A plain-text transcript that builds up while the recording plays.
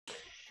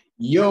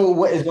Yo,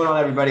 what is going on,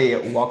 everybody?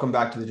 Welcome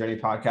back to the Journey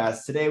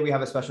Podcast. Today, we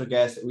have a special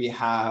guest. We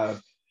have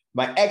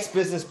my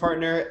ex-business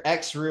partner,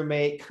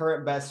 ex-roommate,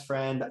 current best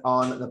friend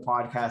on the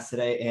podcast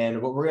today.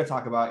 And what we're going to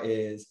talk about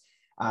is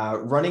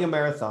running a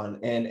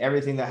marathon and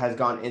everything that has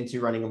gone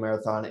into running a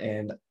marathon.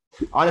 And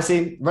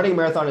honestly, running a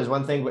marathon is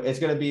one thing, but it's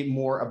going to be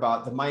more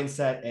about the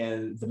mindset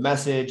and the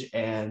message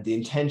and the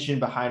intention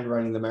behind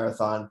running the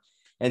marathon.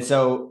 And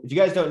so if you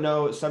guys don't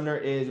know, Sumner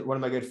is one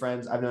of my good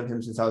friends. I've known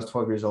him since I was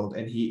 12 years old,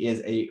 and he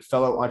is a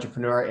fellow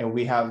entrepreneur, and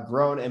we have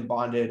grown and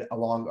bonded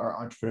along our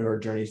entrepreneur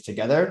journeys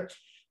together.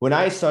 When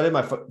I started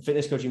my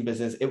fitness coaching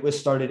business, it was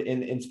started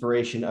in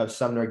inspiration of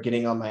Sumner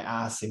getting on my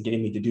ass and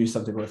getting me to do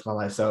something with my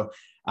life. So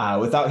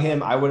without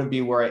him, I wouldn't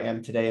be where I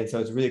am today. And so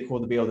it's really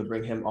cool to be able to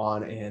bring him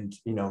on and,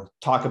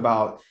 talk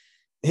about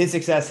his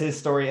success, his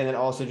story, and then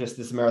also just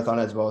this marathon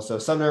as well. So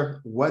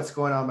Sumner, what's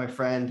going on, my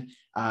friend?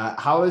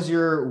 How was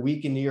your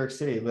week in New York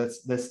City?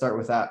 Let's start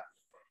with that.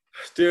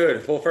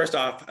 Dude, well, first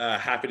off,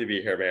 happy to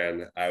be here,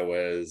 man. I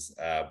was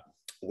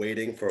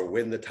waiting for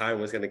when the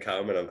time was going to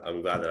come, and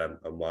I'm glad that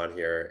I'm on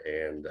here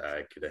and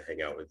I get to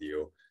hang out with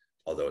you,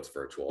 although it's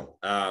virtual.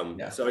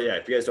 So yeah,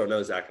 if you guys don't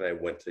know, Zach and I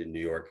went to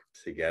New York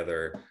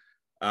together.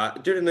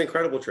 Did an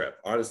incredible trip.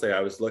 Honestly,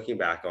 I was looking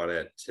back on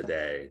it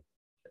today,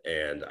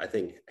 and I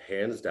think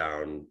hands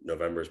down,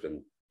 November's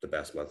been the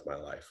best month of my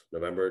life.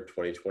 November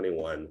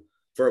 2021,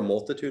 for a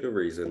multitude of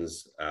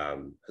reasons,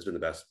 has been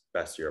the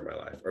best year of my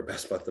life, or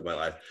best month of my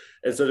life.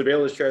 And so to be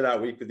able to share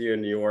that week with you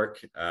in New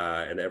York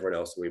and everyone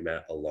else we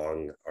met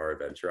along our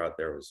adventure out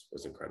there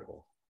was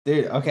incredible.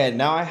 Dude, okay,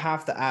 now I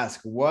have to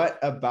ask, what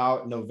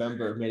about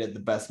November made it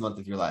the best month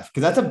of your life?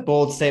 Because that's a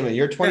bold statement.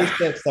 You're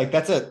 26, like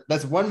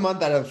that's 1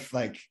 month out of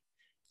like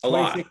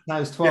 26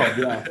 times 12.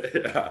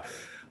 Yeah.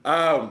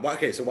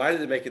 Okay, so why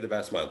did it make it the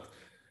best month?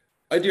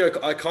 I do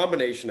a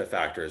combination of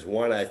factors.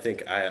 One, I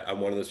think I'm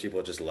one of those people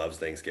that just loves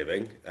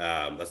Thanksgiving.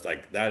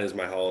 That is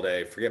my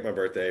holiday. Forget my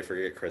birthday,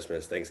 forget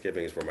Christmas.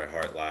 Thanksgiving is where my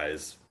heart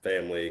lies.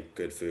 Family,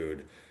 good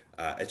food.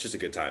 It's just a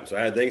good time. So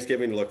I had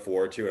Thanksgiving to look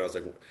forward to. And I was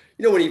like,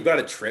 when you've got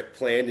a trip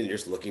planned and you're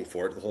just looking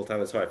forward to the whole time,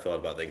 that's how I felt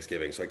about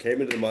Thanksgiving. So I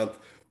came into the month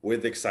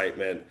with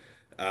excitement,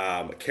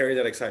 carried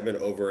that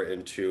excitement over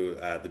into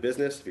the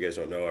business. If you guys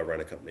don't know, I run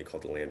a company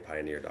called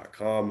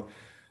thelandpioneer.com.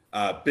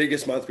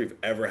 Biggest month we've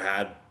ever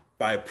had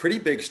by a pretty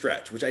big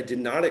stretch, which I did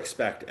not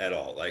expect at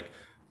all. Like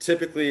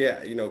typically,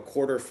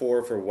 quarter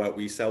four for what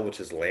we sell, which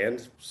is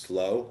land,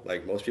 slow.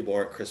 Like most people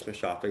aren't Christmas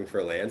shopping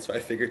for land. So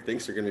I figured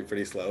things are going to be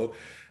pretty slow.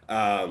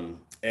 And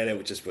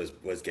it just was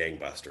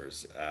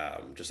gangbusters.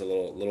 Just a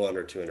little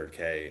under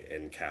 200K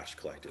in cash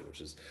collected,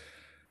 which is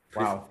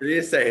pretty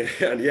insane.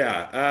 And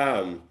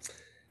yeah.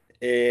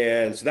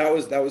 And so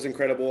that was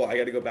incredible. I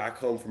got to go back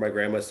home for my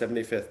grandma's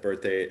 75th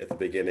birthday at the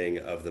beginning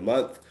of the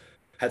month.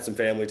 Had some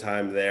family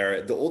time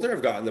there. The older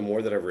I've gotten, the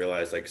more that I've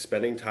realized, like,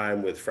 spending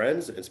time with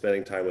friends and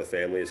spending time with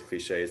family, as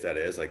cliche as that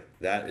is, like,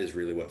 that is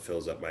really what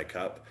fills up my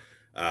cup.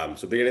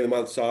 So beginning of the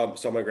month,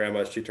 saw my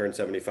grandma. She turned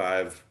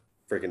 75,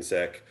 freaking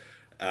sick.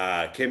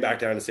 Came back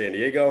down to San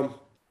Diego,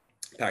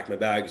 packed my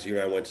bags. You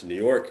and I went to New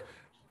York.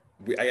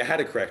 I had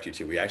to correct you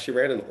too. We actually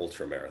ran an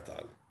ultra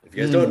marathon. If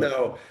you guys don't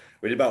know,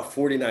 we did about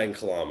 49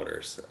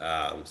 kilometers.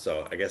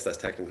 So I guess that's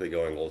technically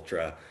going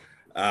ultra.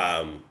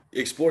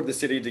 Explored the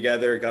city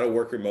together, got to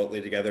work remotely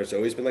together. It's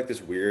always been like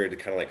this weird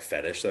kind of like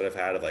fetish that I've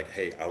had of like,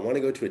 hey, I want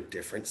to go to a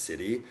different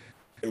city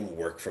and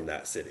work from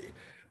that city.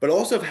 But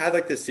also I've had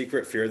like this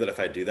secret fear that if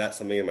I do that,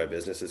 something in my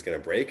business is going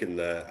to break. And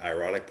the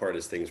ironic part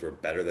is things were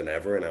better than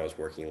ever. And I was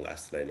working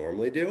less than I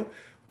normally do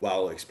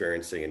while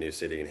experiencing a new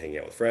city and hanging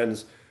out with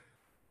friends.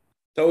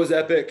 That was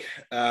epic.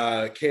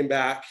 Came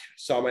back,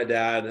 saw my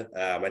dad.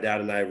 My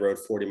dad and I rode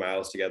 40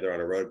 miles together on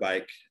a road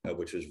bike,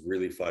 which was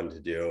really fun to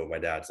do. My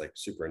dad's like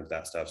super into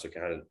that stuff. So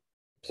kind of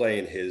play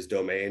in his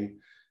domain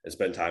and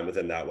spend time with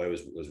him that way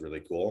was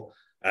really cool.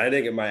 And I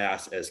didn't get my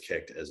ass as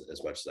kicked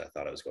as much as I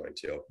thought I was going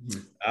to.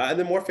 And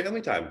then more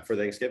family time for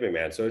Thanksgiving,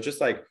 man. So it's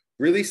just like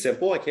really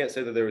simple. I can't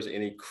say that there was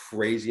any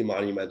crazy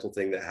monumental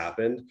thing that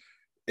happened.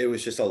 It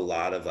was just a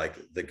lot of like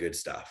the good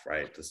stuff,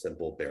 right? The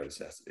simple bare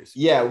necessities.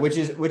 Yeah, which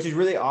is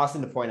really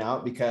awesome to point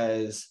out,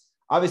 because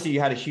obviously you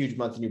had a huge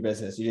month in your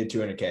business. You did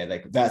 200K.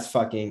 Like that's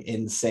fucking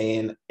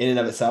insane in and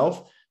of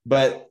itself.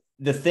 But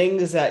the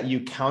things that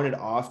you counted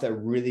off that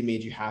really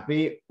made you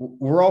happy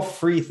were all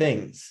free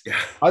things. Yeah.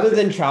 Other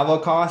than travel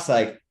costs,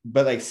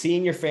 but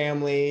seeing your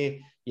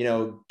family,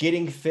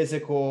 getting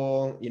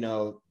physical,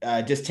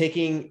 just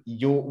taking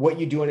what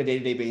you do on a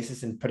day-to-day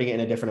basis and putting it in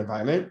a different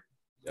environment.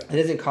 Yeah.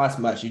 It doesn't cost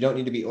much. You don't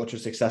need to be ultra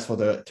successful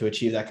to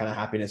achieve that kind of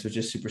happiness, which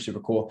is super,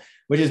 super cool,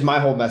 which is my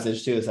whole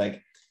message too. Is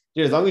like,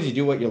 dude, as long as you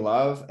do what you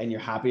love and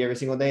you're happy every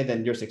single day,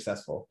 then you're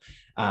successful.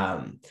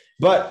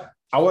 But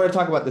I want to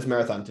talk about this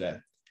marathon today.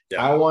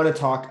 Yeah. I want to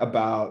talk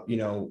about,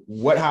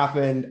 what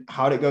happened,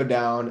 how did it go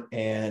down,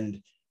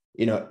 and,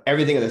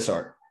 everything of the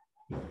sort.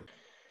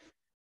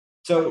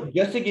 So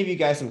just to give you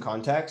guys some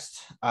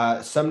context,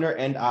 Sumner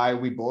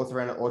and we both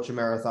ran an ultra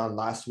marathon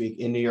last week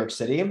in New York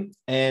City.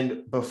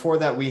 And before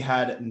that, we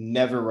had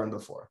never run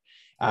before.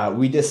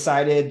 We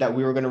decided that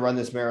we were going to run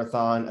this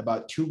marathon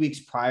about 2 weeks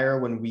prior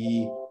when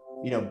we,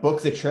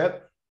 booked the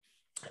trip.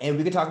 And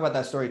we could talk about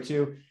that story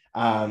too.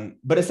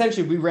 But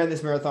essentially, we ran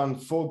this marathon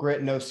full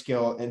grit, no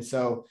skill. And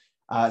so,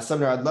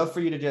 Sumner, I'd love for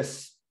you to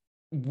just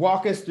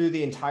walk us through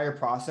the entire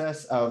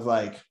process of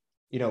like,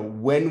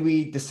 when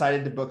we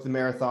decided to book the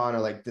marathon or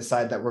like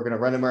decide that we're going to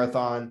run a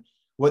marathon,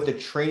 what the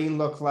training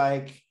looked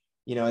like,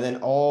 and then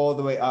all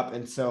the way up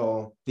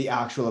until the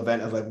actual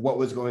event of like what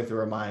was going through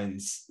our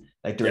minds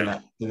like during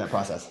that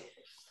process.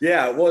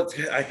 Yeah, well,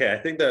 okay. I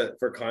think that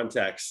for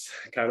context,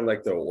 kind of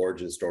like the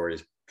origin story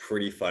is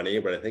pretty funny,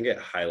 but I think it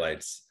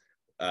highlights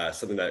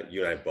something that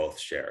you and I both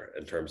share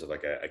in terms of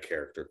like a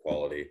character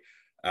quality.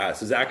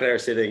 So Zach and I are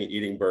sitting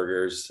eating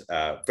burgers,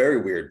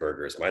 very weird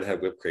burgers. Mine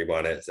had whipped cream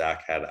on it.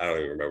 Zach had, I don't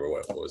even remember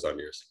what was on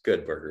yours.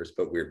 Good burgers,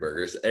 but weird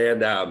burgers.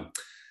 And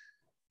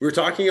we were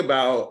talking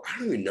about, I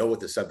don't even know what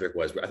the subject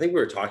was, but I think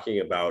we were talking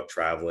about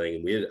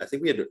traveling. I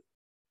think we had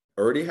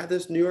already had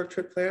this New York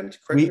trip planned.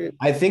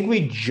 I think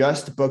we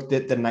just booked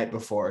it the night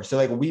before. So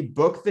like we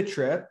booked the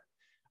trip.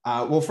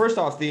 Well, first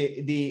off,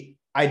 the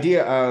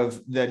idea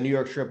of the New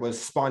York trip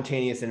was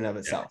spontaneous in and of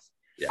itself.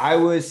 Yeah. I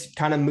was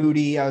kind of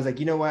moody. I was like,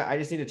 you know what? I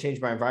just need to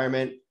change my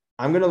environment.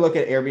 I'm going to look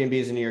at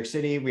Airbnbs in New York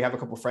City. We have a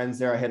couple friends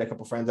there. I hit a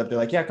couple friends up. They're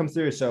like, yeah, come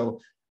through.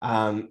 So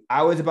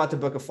I was about to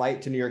book a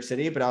flight to New York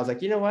City, but I was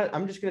like, you know what?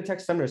 I'm just going to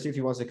text Sumner, see if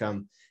he wants to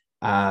come.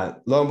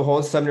 Lo and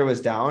behold, Sumner was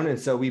down. And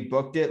so we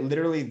booked it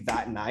literally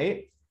that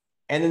night.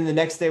 And then the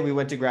next day we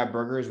went to grab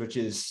burgers, which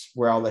is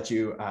where I'll let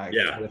you.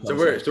 So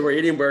we're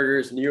eating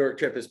burgers. New York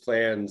trip is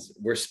planned.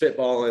 We're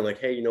spitballing like,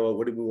 hey, you know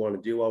what do we want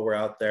to do while we're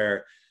out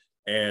there?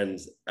 And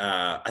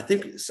I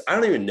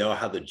don't even know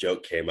how the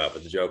joke came up,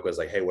 but the joke was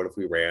like, hey, what if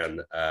we ran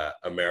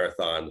a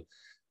marathon?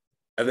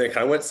 And then it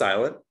kind of went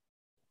silent.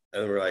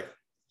 And then we're like,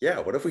 yeah,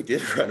 what if we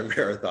did run a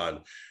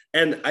marathon?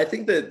 And I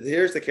think that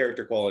here's the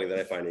character quality that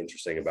I find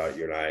interesting about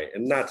you and I,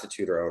 and not to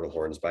toot our own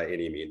horns by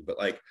any means, but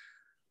like,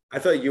 I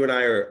feel like you and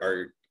I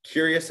are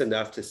curious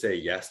enough to say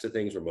yes to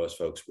things where most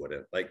folks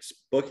wouldn't. Like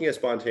booking a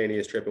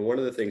spontaneous trip. And one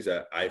of the things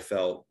that I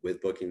felt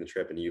with booking the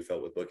trip and you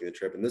felt with booking the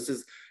trip, and this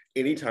is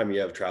anytime you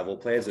have travel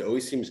plans, it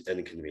always seems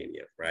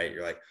inconvenient, right?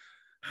 You're like,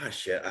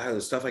 shit, I have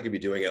the stuff I could be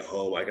doing at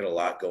home. I got a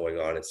lot going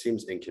on. It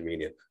seems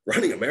inconvenient.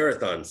 Running a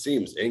marathon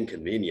seems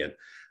inconvenient.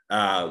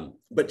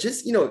 But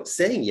just,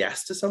 saying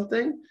yes to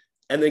something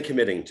and then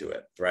committing to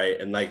it, right?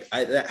 And like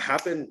that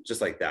happened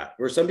just like that,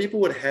 where some people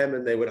would hem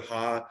and they would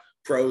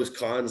pros,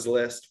 cons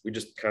list. We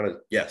just kind of,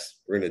 yes,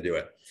 we're going to do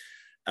it.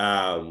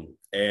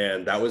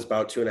 And that was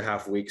about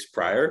 2.5 weeks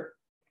prior.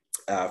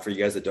 For you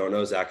guys that don't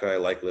know, Zach and I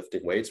like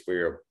lifting weights. We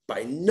are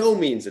by no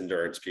means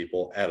endurance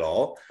people at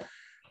all.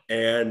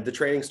 And the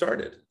training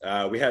started.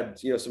 We had,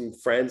 some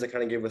friends that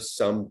kind of gave us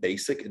some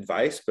basic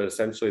advice, but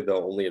essentially the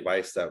only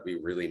advice that we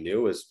really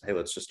knew is, hey,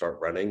 let's just start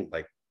running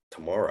like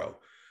tomorrow.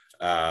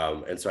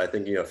 And so I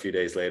think, a few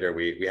days later,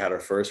 we had our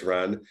first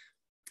run,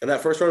 and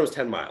that first run was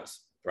 10 miles.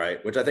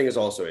 Right. Which I think is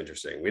also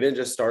interesting. We didn't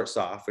just start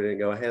soft. We didn't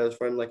go, hey, let's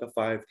run like a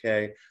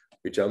 5K.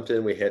 We jumped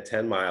in, we hit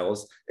 10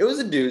 miles. It was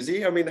a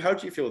doozy. I mean,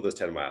 how'd you feel with those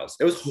 10 miles?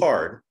 It was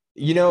hard.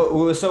 What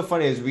was so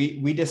funny is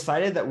we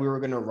decided that we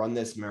were going to run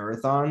this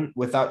marathon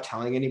without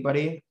telling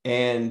anybody.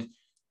 And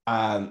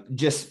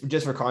just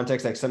for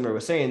context, like Sumner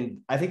was saying,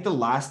 I think the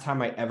last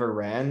time I ever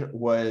ran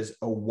was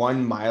a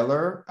 1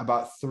 miler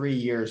about 3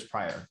 years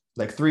prior.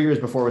 Like 3 years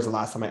before was the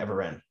last time I ever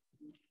ran.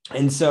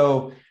 And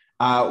so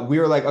we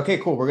were like, okay,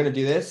 cool. We're going to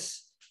do this.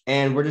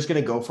 And we're just going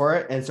to go for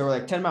it. And so we're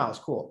like 10 miles.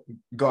 Cool.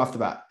 Go off the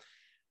bat.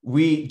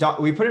 We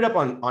put it up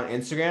on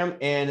Instagram,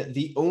 and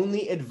the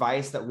only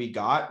advice that we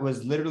got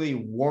was literally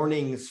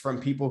warnings from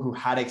people who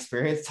had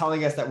experience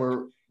telling us that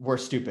we're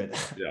stupid.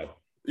 Yeah.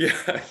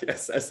 Yeah.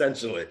 Yes.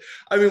 Essentially.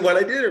 I mean, what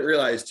I didn't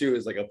realize too,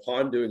 is like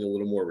upon doing a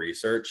little more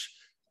research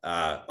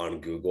on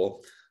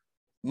Google,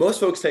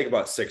 most folks take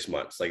about 6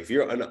 months. Like if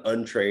you're an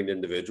untrained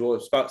individual,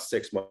 it's about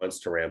 6 months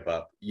to ramp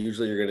up.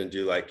 Usually you're going to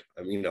do a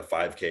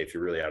 5K if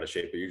you're really out of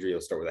shape, but usually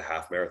you'll start with a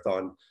half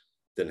marathon,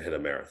 then hit a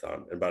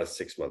marathon in about a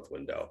 6-month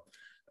window.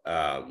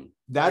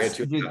 That's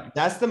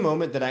the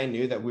moment that I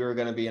knew that we were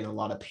going to be in a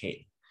lot of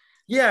pain.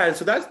 Yeah. And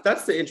so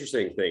that's the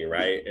interesting thing,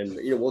 right? And,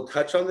 we'll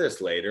touch on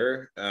this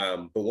later.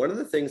 But one of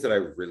the things that I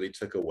really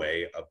took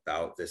away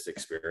about this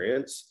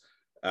experience,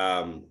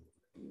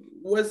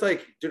 was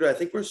like, dude, I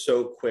think we're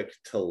so quick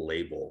to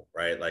label,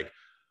 right? Like,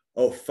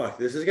 oh, fuck,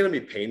 this is going to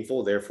be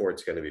painful, therefore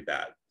it's going to be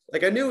bad.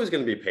 Like I knew it was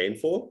going to be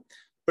painful,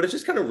 but it's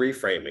just kind of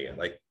reframing it.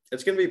 Like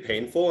it's going to be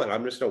painful and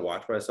I'm just going to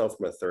watch myself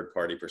from a third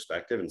party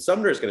perspective, and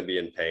Sumner is going to be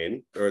in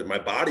pain, or my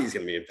body's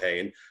going to be in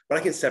pain, but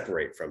I can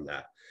separate from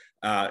that.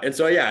 And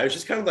so, yeah, I was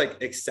just kind of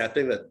like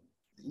accepting that,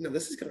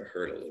 this is going to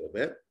hurt a little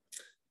bit.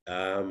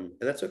 And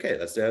that's okay.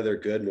 That's neither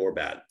good nor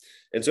bad.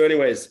 And so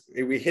anyways,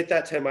 we hit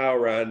that 10-mile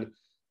run.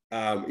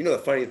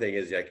 The funny thing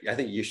is, like, I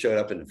think you showed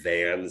up in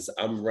Vans.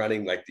 I'm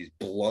running like these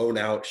blown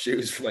out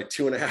shoes from like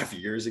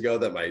 2.5 years ago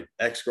that my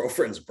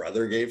ex-girlfriend's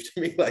brother gave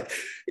to me. Like,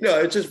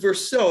 it's just, we're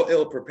so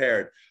ill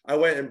prepared. I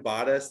went and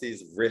bought us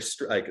these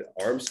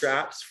arm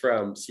straps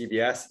from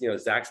CVS.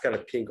 Zach's got a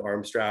pink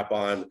arm strap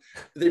on.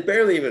 They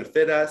barely even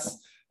fit us.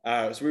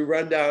 So we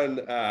run down,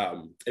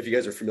 if you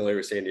guys are familiar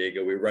with San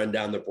Diego, we run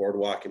down the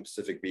boardwalk in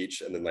Pacific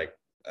Beach, and then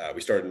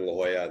we started in La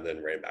Jolla and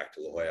then ran back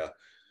to La Jolla.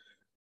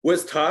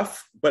 Was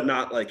tough, but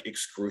not like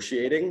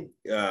excruciating.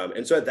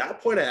 And so at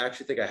that point, I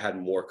actually think I had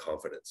more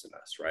confidence in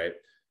us, right?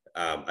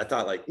 I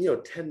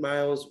thought 10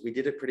 miles, we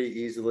did it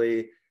pretty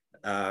easily.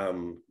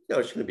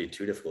 It shouldn't be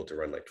too difficult to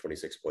run like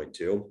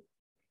 26.2.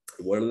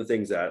 One of the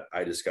things that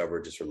I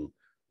discovered just from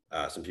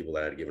some people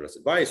that had given us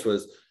advice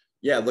was,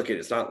 look,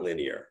 it's not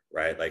linear,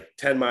 right? Like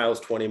 10 miles,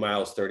 20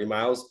 miles, 30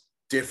 miles,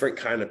 different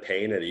kind of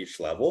pain at each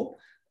level.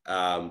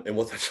 And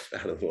we'll touch on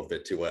that a little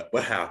bit too,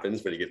 what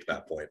happens when you get to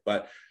that point.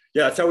 But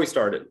yeah, that's how we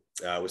started.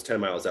 It was 10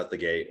 miles out the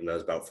gate, and that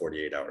was about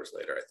 48 hours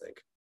later, I think.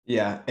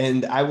 Yeah.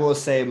 And I will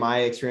say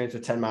my experience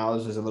with 10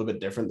 miles was a little bit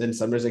different than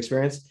Sumner's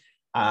experience.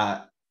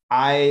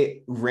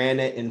 I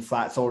ran it in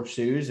flat soled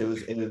shoes. It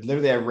was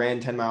literally, I ran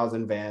 10 miles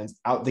in Vans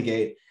out the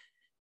gate.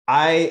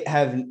 I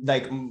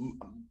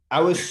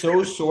was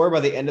so sore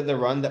by the end of the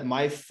run that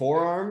my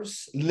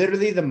forearms,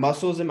 literally the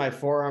muscles in my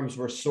forearms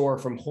were sore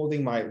from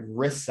holding my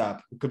wrists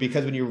up,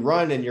 because when you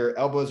run and your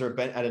elbows are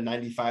bent at a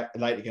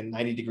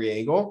 90-degree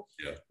angle,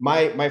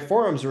 my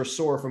forearms were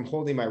sore from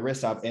holding my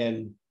wrists up.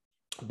 And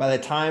by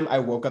the time I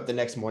woke up the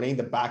next morning,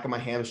 the back of my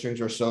hamstrings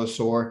were so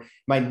sore.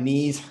 My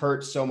knees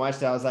hurt so much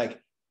that I was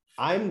like,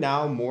 I'm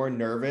now more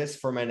nervous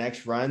for my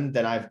next run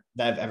than I've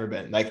ever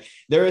been. Like,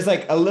 there is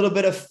like a little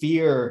bit of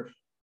fear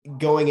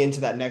going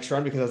into that next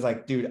run, because I was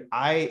like, dude,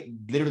 I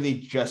literally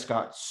just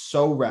got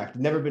so wrecked.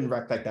 Never been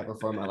wrecked like that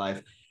before in my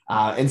life.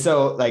 And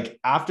so like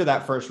after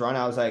that first run,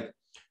 I was like,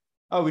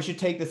 oh, we should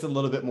take this a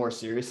little bit more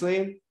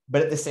seriously.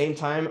 But at the same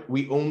time,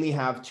 we only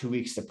have 2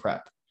 weeks to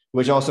prep,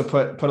 which also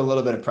put a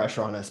little bit of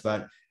pressure on us.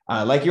 But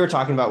like you were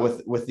talking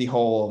about with the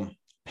whole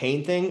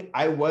pain thing,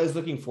 I was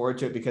looking forward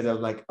to it, because I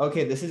was like,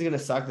 okay, this is going to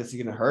suck. This is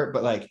going to hurt.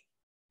 But like,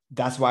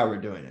 that's why we're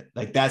doing it.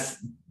 Like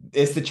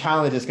it's the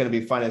challenge. It's going to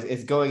be fun.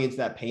 It's going into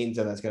that pain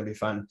zone. That's going to be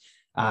fun.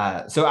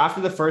 So after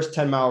the first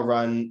 10-mile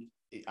run,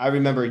 I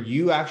remember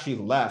you actually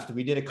left.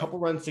 We did a couple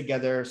runs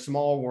together,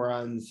 small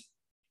runs.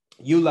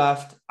 You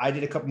left. I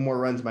did a couple more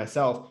runs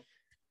myself.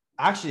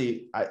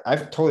 Actually,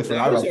 I've totally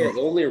forgot about that. That was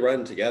our only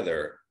run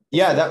together.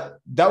 Yeah,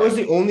 that was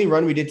the only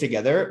run we did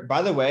together.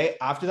 By the way,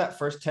 after that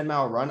first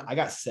 10-mile run, I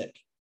got sick.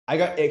 I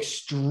got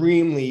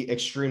extremely,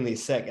 extremely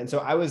sick. And so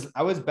I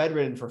was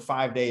bedridden for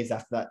 5 days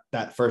after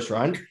that first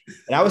run.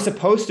 And I was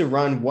supposed to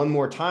run one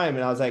more time.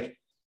 And I was like,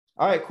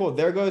 all right, cool.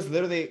 There goes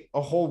literally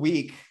a whole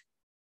week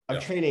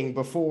of training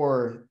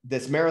before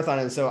this marathon.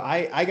 And so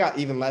I got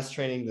even less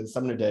training than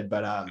Sumner did.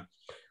 But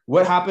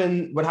what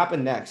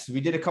happened next?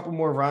 We did a couple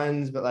more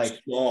runs, but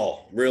like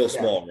small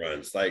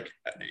runs. Like,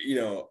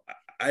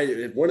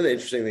 one of the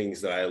interesting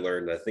things that I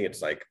learned, I think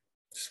it's like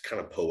just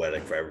kind of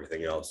poetic for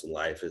everything else in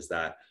life, is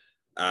that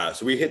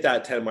so we hit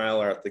that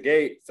 10-miler out the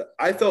gate.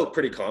 I felt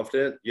pretty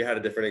confident. You had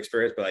a different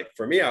experience, but like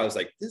for me, I was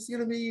like, this is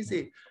going to be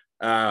easy.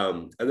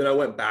 And then I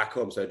went back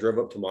home. So I drove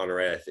up to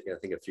Monterey, I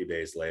think a few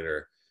days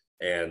later,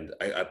 and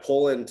I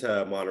pull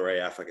into Monterey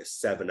after like a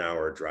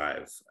 7-hour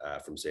drive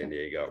from San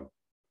Diego.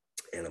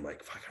 And I'm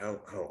like, fuck, I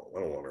don't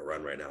want to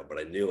run right now. But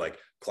I knew like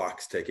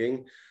clock's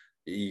ticking.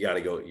 You got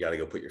to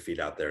go put your feet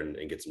out there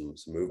and get some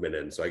movement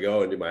in. So I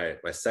go and do my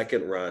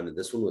second run.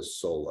 This one was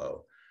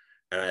solo.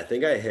 And I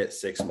think I hit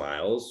 6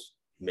 miles.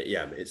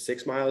 Yeah, it's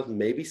 6 miles,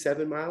 maybe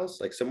 7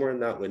 miles, like somewhere in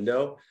that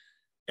window.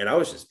 And I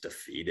was just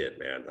defeated,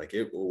 man. Like,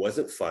 it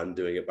wasn't fun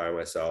doing it by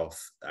myself.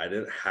 I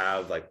didn't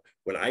have, like,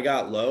 when I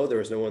got low, there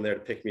was no one there to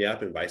pick me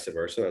up, and vice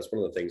versa. That's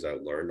one of the things I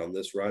learned on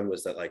this run,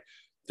 was that, like,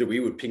 we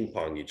would ping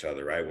pong each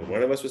other, right? When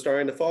one of us was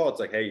starting to fall, it's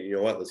like, hey, you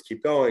know what, let's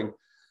keep going.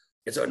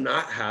 And so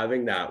not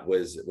having that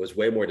was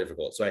way more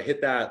difficult. So I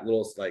hit that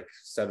little like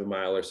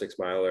 7-miler,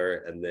 6-miler.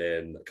 And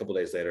then a couple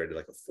of days later, I did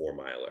like a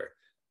 4-miler,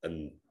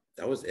 and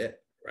that was it.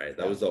 Right.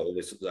 That was the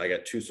only, I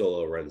got 2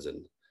 solo runs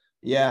in.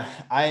 Yeah.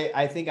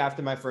 I think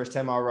after my first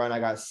 10-mile run, I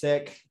got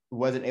sick,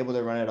 wasn't able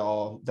to run at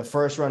all. The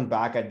first run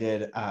back, I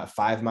did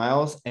 5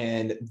 miles,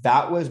 and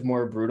that was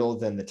more brutal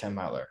than the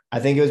 10-miler. I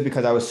think it was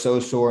because I was so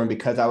sore, and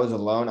because I was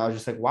alone, I was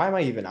just like, why am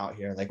I even out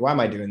here? Like, why am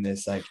I doing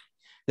this? Like,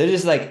 there's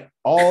just like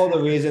all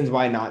the reasons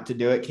why not to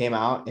do it came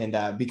out.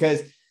 And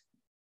because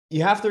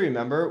you have to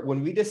remember,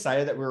 when we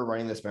decided that we were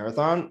running this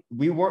marathon,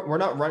 we're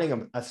not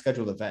running a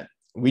scheduled event.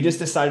 We just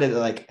decided that,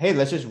 like, hey,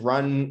 let's just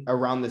run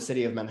around the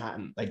city of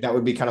Manhattan. Like, that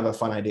would be kind of a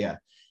fun idea.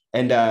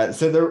 And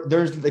so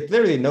there's like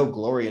literally no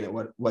glory in it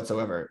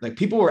whatsoever. Like,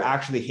 people were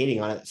actually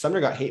hating on it.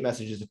 Sumner got hate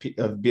messages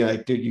of being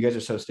like, dude, you guys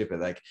are so stupid.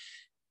 Like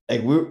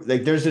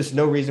there's just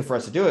no reason for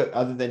us to do it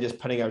other than just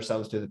putting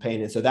ourselves through the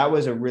pain. And so that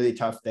was a really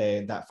tough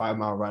day, that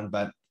 5-mile run.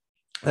 But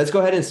let's go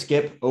ahead and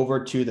skip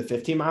over to the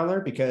 15-miler,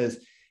 because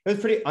it was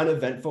pretty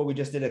uneventful. We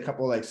just did a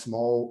couple like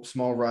small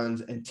runs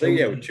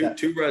until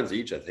two runs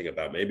each. I think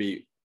about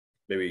maybe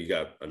you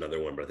got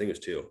another one, but I think it's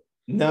 2.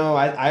 No,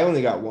 I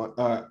only got one.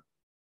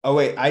 Oh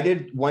wait, I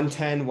did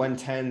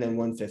 110, then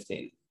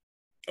 115.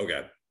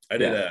 Okay. I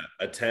did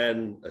a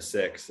 10, a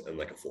 6, and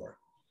like a 4.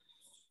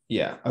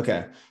 Yeah.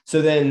 Okay.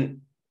 So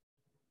then,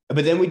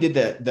 but then we did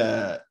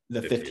the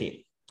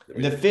 15.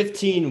 The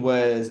 15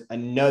 was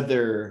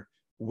another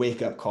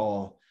wake up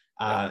call.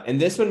 And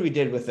this one we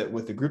did with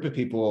a group of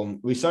people.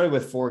 We started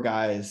with 4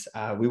 guys.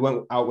 We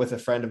went out with a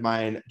friend of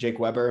mine, Jake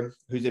Weber,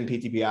 who's in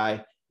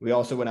PTBI. We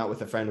also went out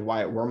with a friend,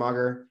 Wyatt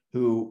Wormager,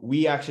 who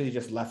we actually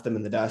just left them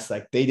in the dust.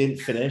 Like they didn't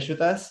finish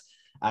with us.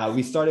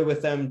 We started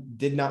with them,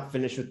 did not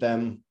finish with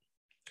them.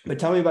 But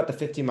tell me about the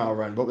 15-mile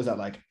run. What was that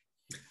like?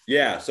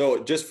 Yeah.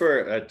 So just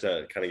for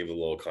to kind of give a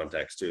little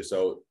context too.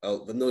 So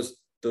then those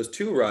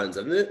 2 runs,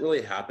 and it didn't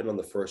really happen on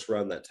the first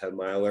run, that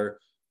 10-miler.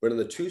 But in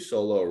the 2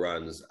 solo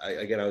runs,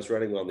 I was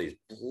running on these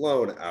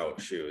blown out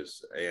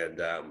shoes,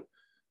 and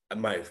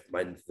my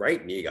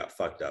right knee got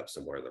fucked up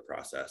somewhere in the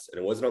process,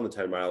 and it wasn't on the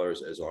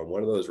 10-milers. It was on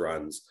one of those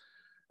runs,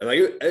 and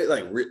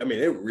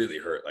it really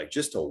hurt. Like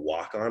just to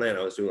walk on it,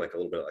 I was doing like a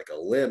little bit like a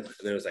limp, and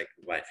then it was like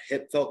my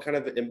hip felt kind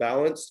of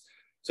imbalanced.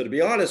 So to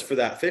be honest, for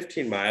that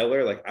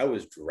 15-miler, like I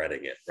was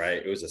dreading it.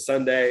 Right, it was a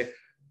Sunday.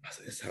 I was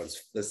like,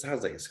 this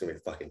sounds like it's gonna be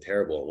fucking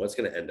terrible. And what's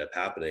gonna end up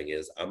happening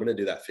is I'm gonna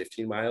do that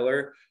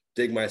 15-miler.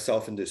 Dig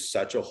myself into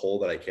such a hole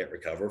that I can't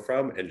recover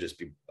from, and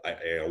just I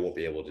won't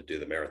be able to do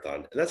the marathon.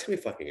 And that's gonna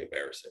be fucking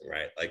embarrassing,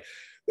 right? Like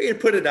we had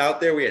put it out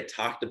there, we had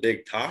talked a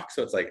big talk.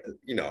 So it's like,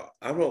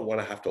 I don't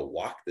want to have to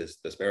walk this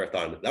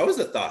marathon. That was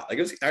the thought. Like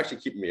it was actually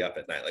keeping me up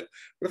at night. Like,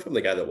 what if I'm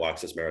the guy that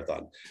walks this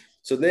marathon?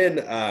 So then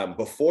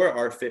before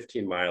our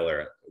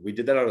 15-miler, we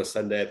did that on a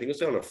Sunday. I think it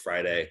was on a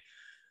Friday.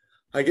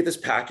 I get this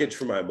package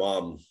from my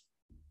mom.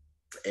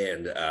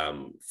 And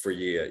for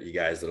you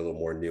guys that are a little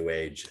more new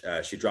age,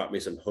 she dropped me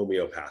some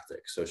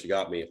homeopathic. So she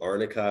got me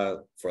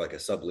arnica for like a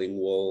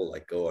sublingual,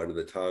 like go under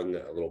the tongue,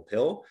 a little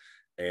pill,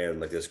 and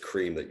like this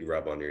cream that you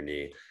rub on your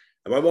knee.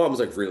 And my mom was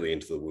like really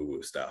into the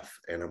woo-woo stuff.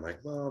 And I'm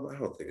like, Mom, I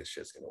don't think this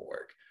shit's gonna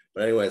work.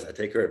 But anyways, I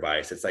take her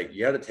advice. It's like,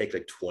 you got to take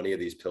like 20 of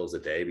these pills a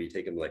day, but you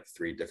take them like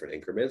 3 different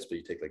increments, but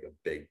you take like a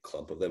big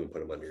clump of them and put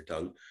them under your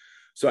tongue.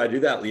 So I do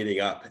that leading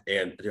up,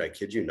 and dude, I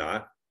kid you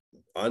not,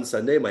 on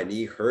Sunday, my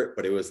knee hurt,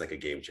 but it was like a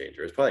game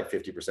changer. It's probably like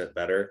 50%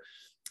 better.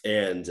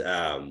 And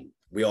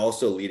we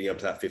also, leading up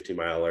to that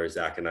 15-miler,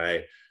 Zach and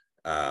I,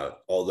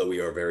 although we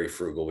are very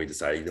frugal, we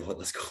decided, you know what,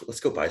 let's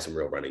go buy some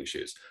real running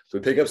shoes. So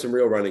we pick up some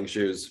real running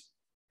shoes,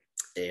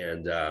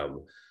 and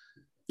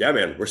yeah,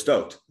 man, we're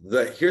stoked.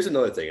 Here's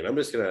another thing, and I'm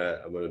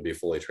gonna be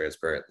fully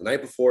transparent. The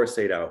night before, I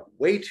stayed out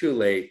way too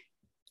late,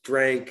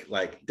 drank,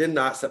 like did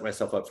not set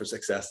myself up for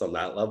success on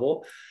that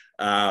level.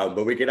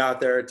 But we get out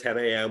there at 10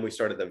 a.m. We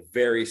start at the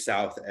very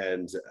south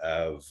end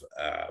of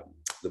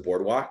the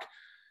boardwalk.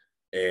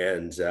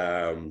 And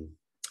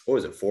what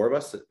was it, 4 of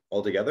us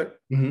all together?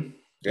 Mm-hmm.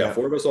 Yeah,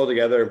 4 of us all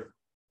together.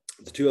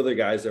 The 2 other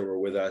guys that were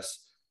with us,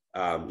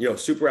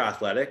 super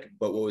athletic.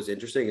 But what was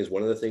interesting is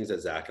one of the things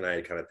that Zach and I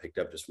had kind of picked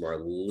up just from our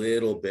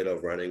little bit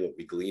of running, what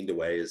we gleaned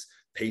away is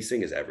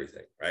pacing is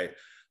everything, right?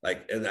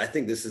 Like, and I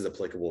think this is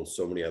applicable in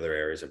so many other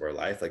areas of our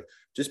life. Like,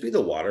 just be the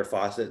water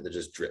faucet that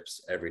just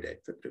drips every day.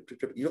 Drip, drip, drip,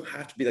 drip. You don't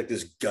have to be like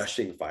this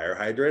gushing fire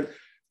hydrant.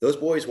 Those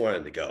boys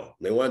wanted to go.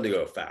 They wanted to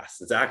go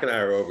fast. And Zach and I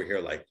are over here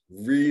like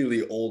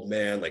really old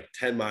man, like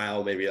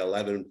 10-mile, maybe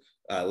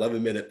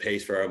 11-minute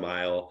pace for a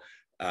mile,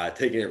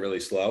 taking it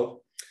really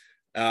slow.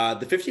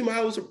 The 15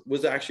 miles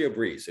was actually a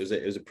breeze.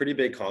 It was a pretty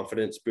big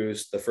confidence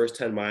boost. The first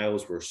 10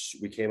 miles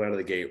we came out of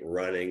the gate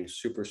running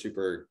super,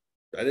 super.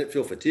 I didn't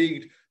feel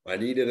fatigued. My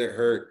knee didn't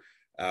hurt.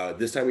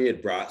 This time we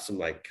had brought some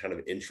like kind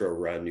of intra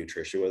run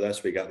nutrition with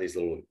us. We got these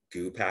little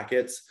goo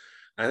packets.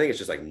 I think it's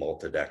just like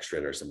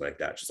maltodextrin or something like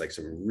that. Just like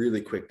some really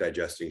quick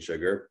digesting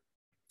sugar.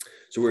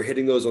 So we're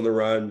hitting those on the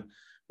run.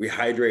 We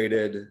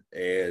hydrated,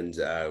 and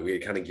we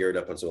had kind of geared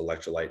up on some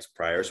electrolytes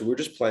prior. So we're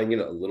just playing it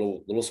a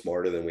little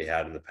smarter than we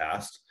had in the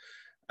past.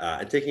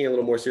 And taking it a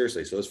little more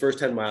seriously. So those first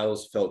 10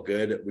 miles felt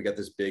good. We got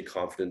this big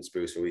confidence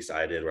boost, at least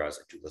I did, where I was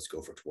like, dude, let's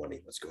go for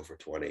 20. Let's go for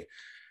 20.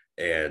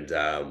 And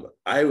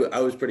I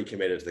was pretty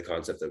committed to the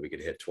concept that we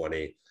could hit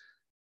 20.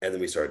 And then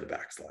we started to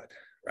backslide,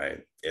 right?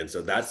 And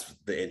so that's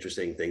the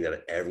interesting thing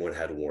that everyone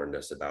had warned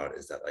us about,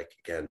 is that, like,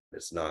 again,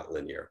 it's not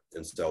linear.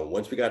 And so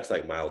once we got to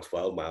like mile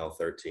 12, mile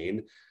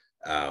 13,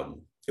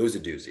 it was a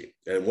doozy.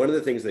 And one of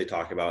the things they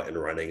talk about in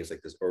running is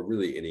like this, or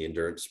really any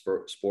endurance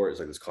sport, is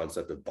like this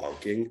concept of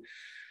bonking.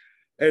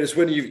 And it's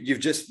when you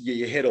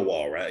hit a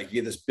wall, right? Like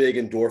you get this big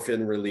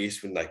endorphin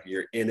release when like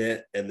you're in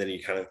it, and then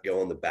you kind of go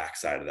on the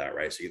backside of that,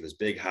 right? So you get this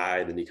big high,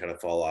 and then you kind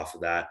of fall off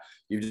of that.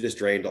 You've just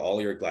drained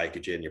all your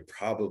glycogen. You're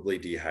probably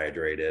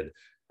dehydrated.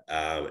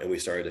 And we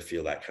started to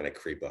feel that kind of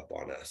creep up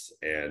on us.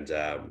 And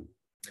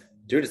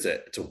dude,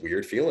 it's a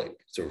weird feeling.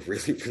 It's a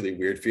really, really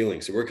weird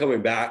feeling. So we're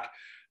coming back,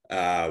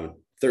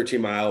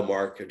 13-mile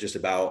mark, just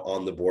about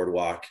on the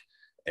boardwalk.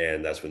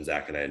 And that's when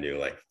Zach and I knew,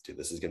 like, dude,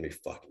 this is going to be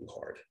fucking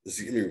hard. This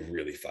is going to be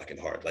really fucking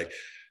hard. Like,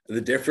 the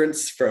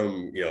difference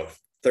from,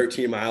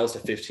 13 miles to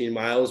 15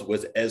 miles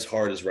was as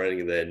hard as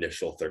running the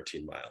initial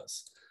 13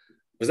 miles.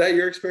 Was that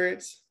your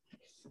experience?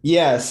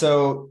 Yeah.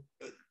 So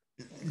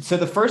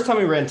the first time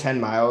we ran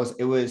 10 miles,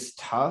 it was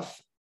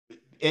tough.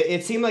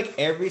 It seemed like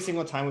every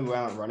single time we went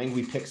out running,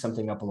 we picked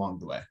something up along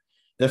the way.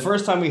 The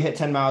first time we hit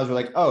 10 miles, we're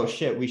like, oh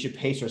shit, we should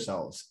pace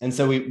ourselves. And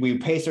so we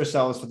paced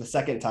ourselves for the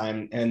second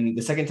time. And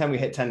the second time we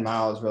hit 10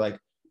 miles, we're like,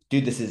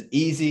 dude, this is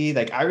easy.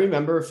 Like I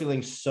remember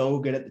feeling so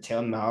good at the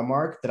 10 mile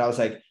mark that I was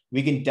like,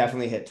 we can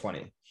definitely hit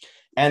 20.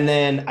 And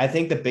then I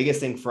think the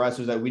biggest thing for us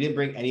was that we didn't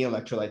bring any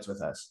electrolytes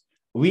with us.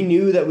 We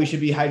knew that we should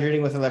be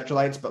hydrating with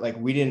electrolytes, but like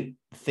we didn't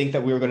think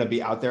that we were going to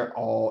be out there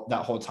all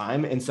that whole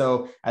time. And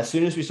so as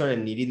soon as we started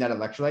needing that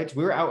electrolytes,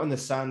 we were out in the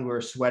sun, we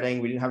were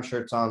sweating, we didn't have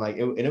shirts on,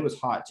 and it was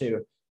hot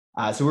too.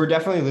 So we were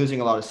definitely losing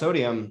a lot of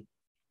sodium,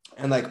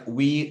 and like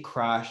we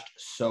crashed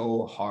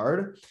so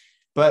hard.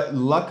 But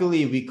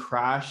luckily, we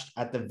crashed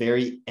at the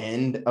very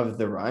end of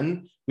the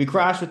run. We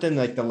crashed within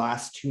like the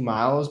last 2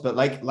 miles, but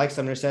like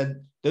Sumner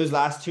said, those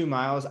last 2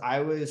 miles, I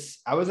was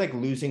like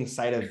losing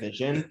sight of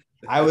vision.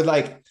 I would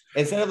like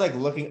instead of like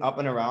looking up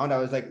and around, I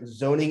was like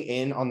zoning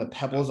in on the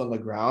pebbles on the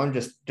ground,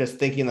 just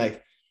thinking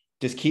like,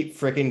 just keep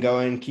freaking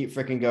going, keep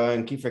freaking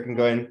going, keep freaking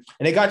going.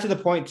 And it got to the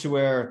point to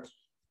where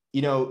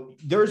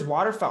there's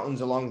water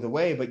fountains along the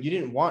way, but you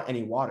didn't want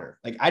any water.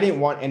 Like I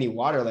didn't want any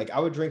water. Like I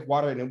would drink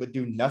water and it would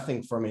do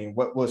nothing for me.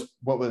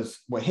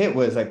 What hit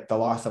was like the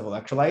loss of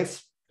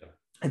electrolytes. Yeah.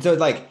 And so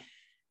like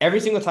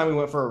every single time we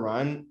went for a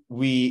run,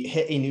 we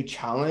hit a new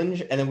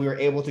challenge, and then we were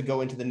able to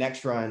go into the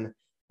next run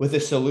with a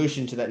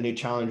solution to that new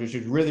challenge, which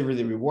was really,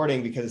 really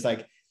rewarding, because it's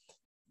like,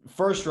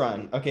 first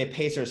run, okay,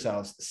 pace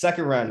ourselves.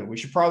 Second run, we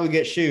should probably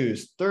get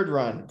shoes. Third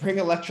run, bring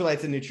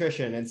electrolytes and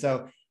nutrition. And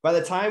so by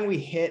the time we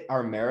hit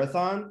our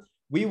marathon,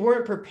 we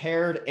weren't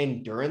prepared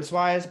endurance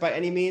wise by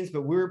any means,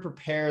 but we were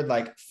prepared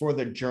like for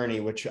the journey,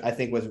 which I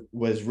think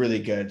was really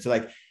good. So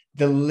like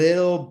the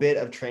little bit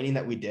of training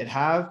that we did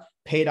have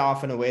paid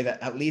off in a way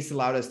that at least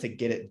allowed us to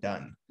get it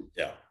done.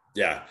 Yeah.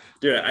 Yeah,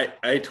 dude,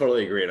 I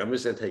totally agree. And I'm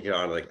just going to take it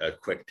on like a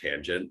quick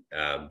tangent,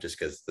 just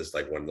because this is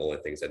like one of the only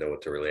things I know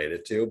what to relate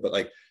it to. But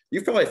like,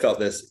 you've probably felt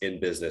this in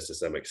business to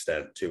some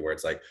extent too, where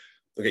it's like,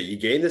 okay, you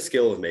gain the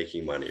skill of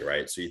making money,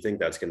 right? So you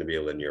think that's going to be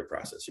a linear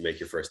process. You make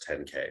your first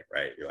 10K,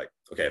 right? You're like,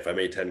 okay, if I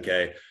made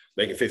 10K,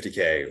 making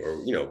 50K,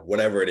 or,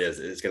 whatever it is,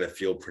 it's going to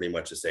feel pretty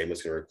much the same.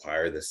 It's going to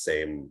require the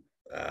same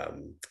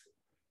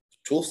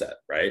tool set,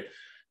 right?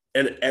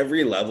 And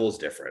every level is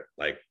different,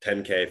 like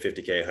 10K,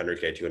 50K,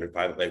 100K,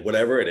 205, like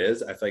whatever it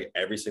is. I feel like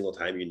every single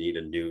time you need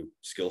a new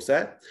skill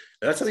set.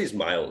 And that's how these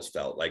miles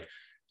felt. Like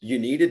you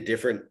needed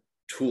different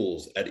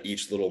tools at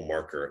each little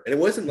marker. And it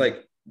wasn't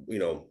like,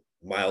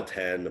 mile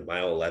 10,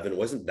 mile 11, it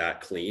wasn't that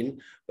clean,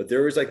 but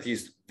there was like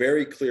these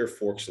very clear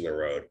forks in the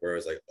road where it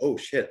was like, oh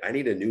shit, I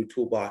need a new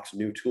toolbox,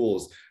 new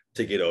tools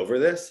to get over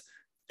this.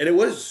 And it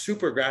was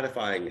super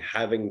gratifying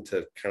having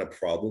to kind of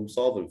problem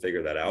solve and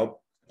figure that out.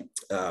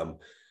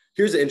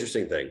 Here's the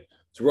interesting thing.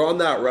 So we're on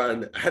that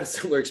run. I had a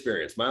similar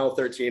experience. Mile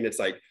 13, it's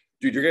like,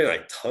 dude, you're getting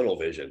like tunnel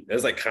vision.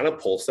 It's like kind of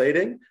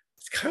pulsating.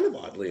 It's kind of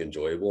oddly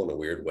enjoyable in a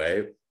weird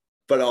way,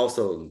 but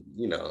also,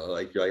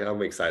 like you're like,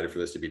 I'm excited for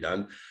this to be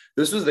done.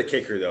 This was the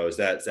kicker though, is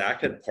that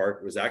Zach and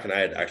I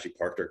had actually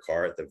parked our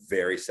car at the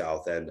very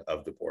south end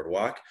of the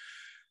boardwalk.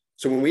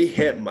 So when we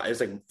hit, it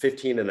was like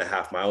 15 and a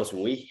half miles.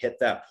 When we hit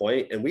that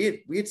point, and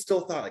we had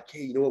still thought like,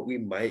 hey, you know what, we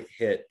might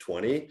hit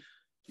 20.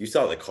 You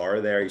saw the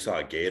car there, you saw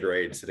a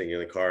Gatorade sitting in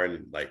the car,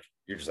 and like,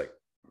 you're just like,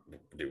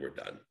 dude, we're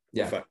done.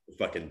 Yeah. We're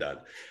fucking done.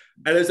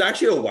 And it was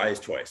actually a wise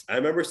choice. I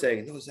remember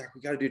saying, no, Zach,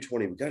 we got to do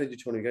 20. We got to do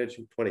 20. We got to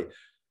do 20.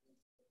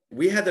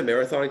 We had the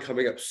marathon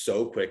coming up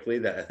so quickly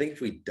that I think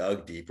if we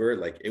dug deeper,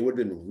 like it would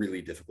have been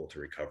really difficult to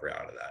recover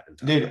out of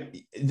that.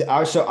 Dude,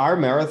 our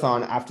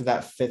marathon after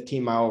that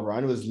 15-mile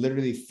run was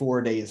literally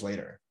 4 days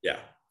later. Yeah.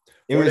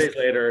 4 days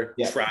later,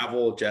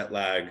 travel, jet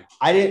lag.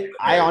 I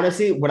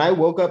honestly, when I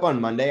woke up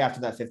on Monday after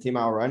that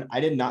 15-mile run,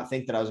 I did not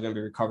think that I was going to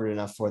be recovered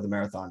enough for the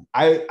marathon.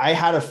 I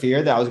had a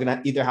fear that I was going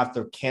to either have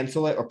to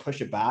cancel it or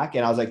push it back.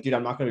 And I was like, dude,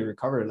 I'm not going to be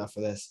recovered enough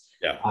for this.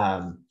 Yeah.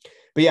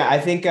 But yeah, I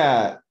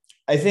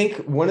think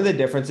one of the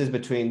differences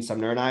between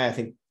Sumner and I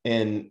think,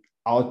 and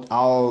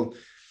I'll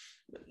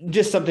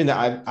just something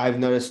that I've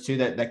noticed too,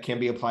 that can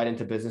be applied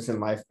into business and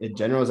life in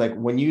general, is like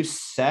when you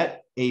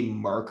set a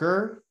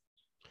marker,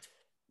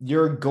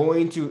 you're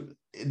going to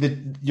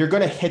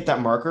hit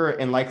that marker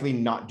and likely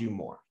not do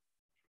more.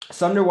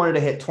 Sumner wanted to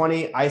hit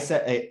 20. I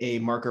set a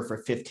marker for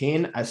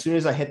 15. As soon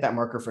as I hit that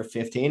marker for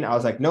 15, I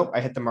was like, nope,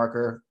 I hit the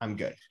marker. I'm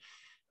good.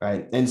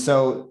 Right. And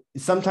so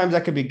sometimes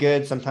that could be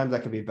good. Sometimes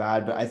that could be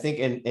bad. But I think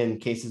in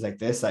cases like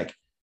this, like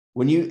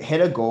when you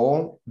hit a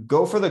goal,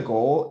 go for the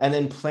goal and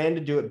then plan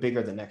to do it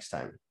bigger the next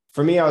time.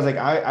 For me, I was like,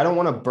 I don't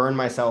want to burn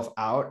myself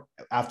out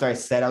after I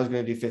said I was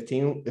going to do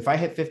 15. If I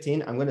hit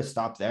 15, I'm going to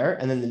stop there.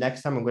 And then the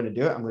next time I'm going to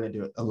do it, I'm going to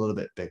do it a little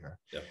bit bigger.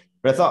 Yeah.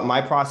 But I thought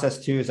my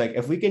process too is like,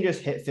 if we can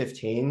just hit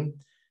 15,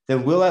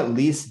 then we'll at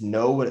least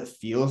know what it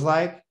feels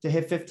like to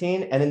hit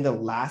 15. And then the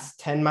last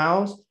 10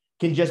 miles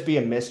can just be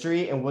a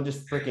mystery, and we'll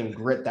just freaking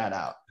grit that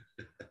out.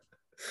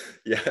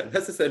 Yeah,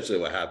 that's essentially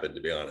what happened,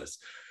 to be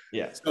honest.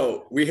 Yeah.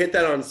 So we hit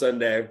that on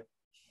Sunday.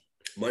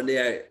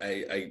 Monday,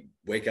 I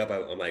wake up,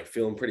 I'm like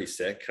feeling pretty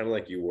sick, kind of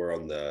like you were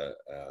on the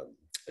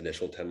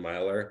initial 10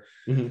 miler.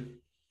 Mm-hmm.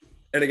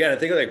 And again, I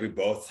think like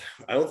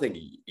I don't think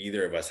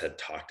either of us had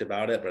talked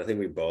about it, but I think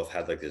we both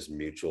had like this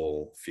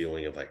mutual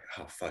feeling of like,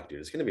 oh, fuck,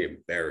 dude, it's going to be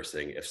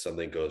embarrassing if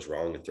something goes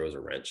wrong and throws a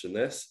wrench in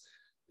this.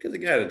 Because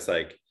again, it's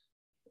like,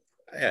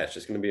 yeah, it's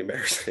just going to be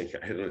embarrassing.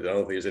 I don't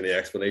think there's any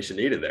explanation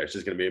needed there. It's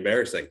just going to be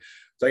embarrassing.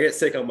 So I get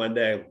sick on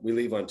Monday. We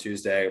leave on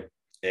Tuesday.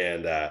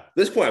 And at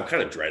this point, I'm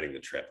kind of dreading the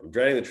trip. I'm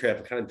kind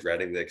of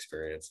dreading the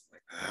experience.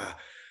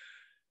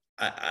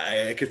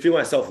 I could feel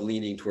myself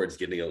leaning towards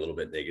getting a little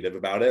bit negative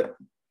about it.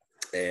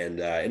 And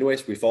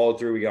anyways, we followed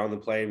through. We got on the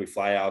plane. We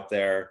fly out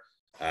there.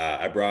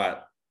 I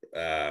brought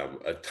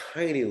a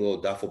tiny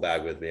little duffel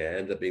bag with me. I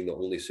ended up being the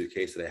only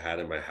suitcase that I had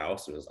in my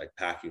house. And it was like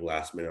packing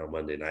last minute on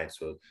Monday night.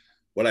 So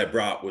what I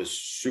brought was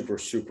super,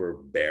 super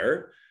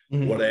bare.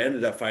 Mm-hmm. What I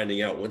ended up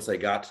finding out once I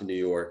got to New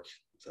York,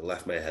 I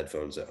left my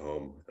headphones at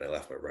home and I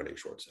left my running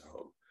shorts at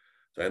home.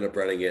 So I ended up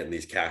running it in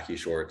these khaki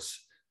shorts.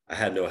 I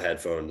had no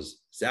headphones.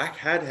 Zach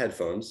had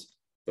headphones,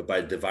 but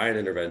by divine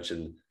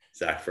intervention,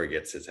 Zach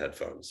forgets his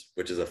headphones,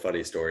 which is a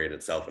funny story in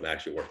itself and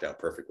actually worked out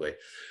perfectly.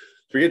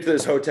 So we get to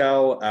this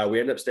hotel.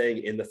 We end up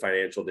staying in the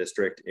financial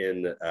district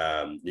in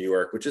New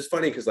York, which is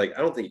funny because like,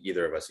 I don't think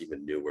either of us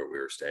even knew where we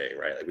were staying,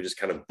 right? Like we just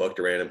kind of booked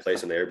a random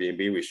place on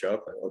Airbnb. We show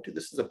up like, oh dude,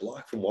 this is a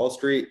block from Wall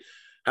Street.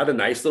 Had a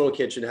nice little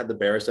kitchen, had the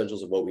bare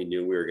essentials of what we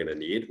knew we were going to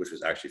need, which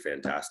was actually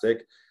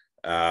fantastic.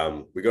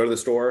 We go to the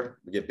store,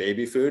 we get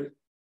baby food,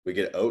 we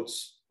get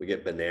oats, we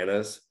get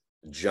bananas,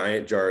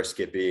 giant jar of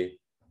Skippy,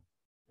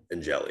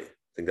 and jelly.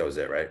 I think that was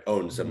it, right? Oh,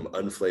 and some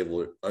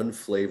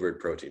unflavored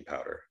protein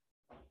powder.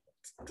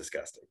 It's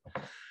disgusting.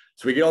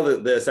 So we get all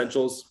the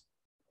essentials,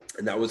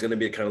 and that was going to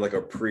be kind of like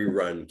a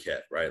pre-run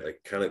kit, right? Like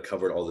kind of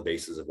covered all the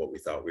bases of what we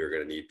thought we were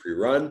going to need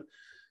pre-run.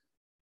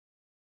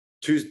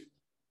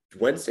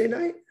 Wednesday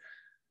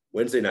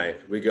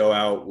night, we go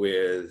out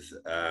with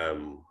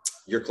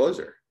your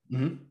closer.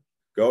 Mm-hmm.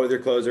 Go out with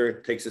your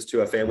closer, takes us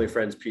to a family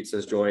friend's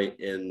pizza's joint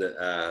in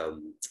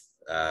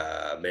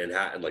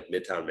Manhattan, like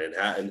Midtown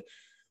Manhattan.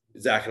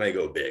 Zach and I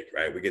go big,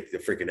 right? We get the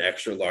freaking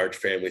extra large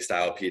family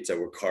style pizza.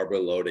 We're carb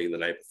loading the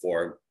night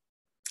before,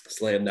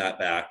 slam that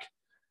back,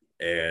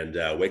 and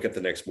wake up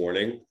the next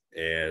morning.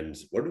 And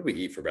what did we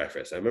eat for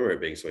breakfast? I remember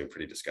it being something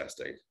pretty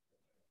disgusting.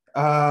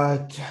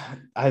 I'm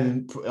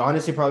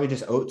honestly probably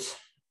just oats.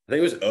 I think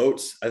it was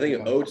oats. I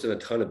think oats and a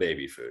ton of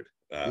baby food.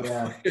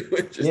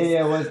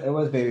 It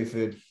was baby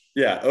food.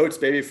 Yeah, oats,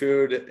 baby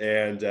food,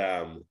 and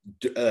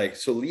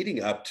so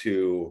leading up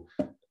to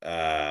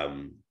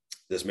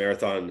this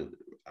marathon,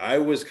 I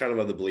was kind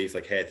of the belief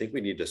like, hey, I think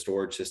we need a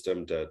storage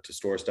system to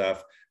store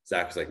stuff.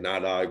 Zach was like, nah,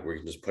 dog, we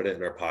can just put it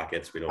in our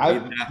pockets. We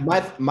don't need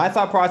that. My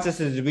thought process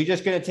is we're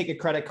just going to take a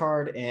credit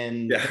card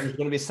and there's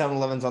going to be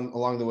 7-Elevens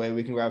along the way.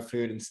 We can grab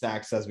food and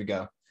snacks as we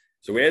go.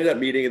 So we ended up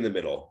meeting in the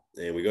middle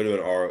and we go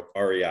to an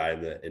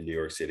REI in New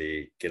York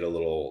City, get a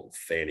little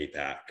fanny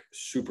pack,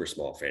 super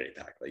small fanny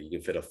pack. Like you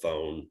can fit a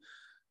phone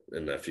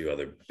and a few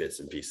other bits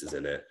and pieces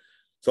in it.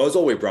 So that's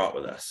all we brought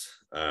with us.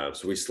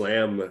 So we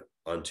slam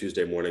on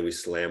Tuesday morning, we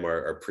slam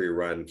our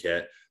pre-run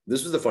kit.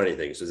 This was the funny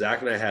thing. So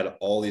Zach and I had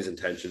all these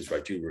intentions,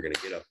 right? Dude, we're going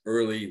to get up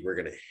early. We're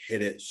going to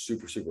hit it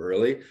super, super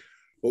early.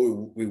 But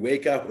we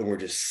wake up and we're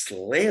just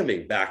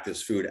slamming back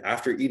this food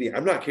after eating.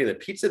 I'm not kidding. The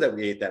pizza that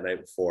we ate that night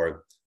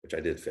before, which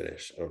I did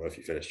finish, I don't know if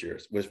you finished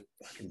yours, was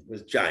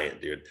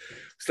giant, dude.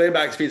 Slam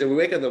back pizza. We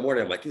wake up in the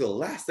morning. I'm like, dude, the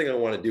last thing I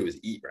want to do is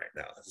eat right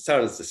now. It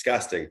sounds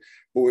disgusting,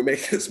 but we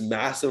make this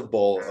massive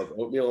bowl of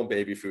oatmeal and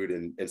baby food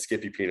and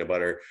Skippy peanut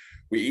butter.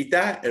 We eat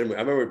that. And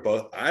I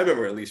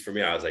remember at least for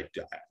me, I was like,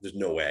 there's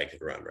no way I can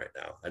run right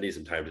now. I need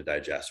some time to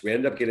digest. We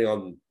ended up getting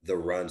on the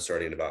run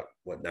starting at about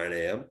 9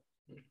 a.m.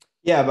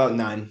 Yeah, about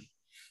 9.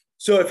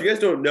 So if you guys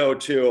don't know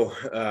too,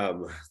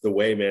 the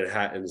way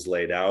Manhattan's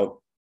laid out,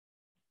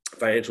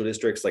 financial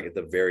district's like at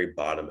the very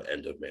bottom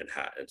end of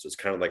Manhattan. So it's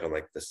kind of like on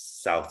like the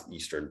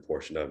southeastern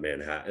portion of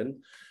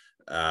Manhattan.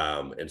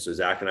 And so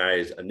Zach and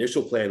I's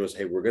initial plan was,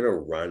 hey, we're going to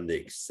run the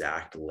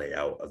exact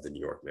layout of the New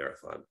York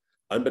Marathon.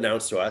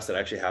 Unbeknownst to us, it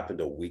actually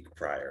happened a week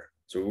prior.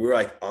 So we were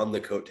like on the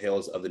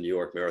coattails of the New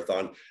York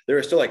Marathon. There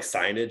was still like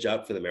signage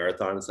up for the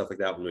marathon and stuff like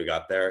that when we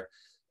got there.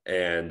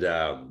 And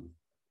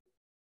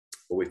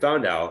what we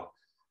found out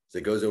is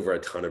it goes over a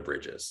ton of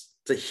bridges.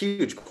 It's a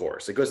huge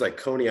course. It goes like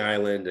Coney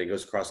Island and it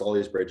goes across all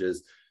these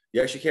bridges.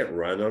 You actually can't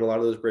run on a lot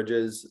of those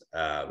bridges.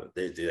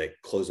 They like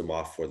close them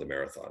off for the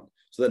marathon.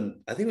 So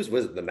then I think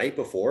was it the night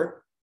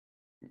before?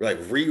 We're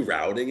like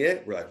rerouting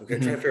it. We're like, okay,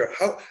 trying to figure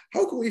out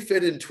how can we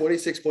fit in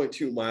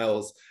 26.2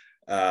 miles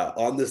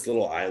on this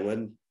little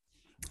island?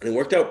 And it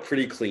worked out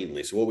pretty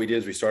cleanly. So what we did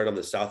is we started on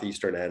the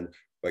southeastern end.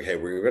 Like, hey,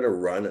 we're going to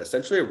run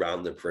essentially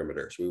around the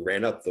perimeter. So we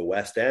ran up the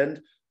west end.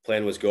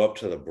 Plan was go up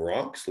to the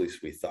Bronx. At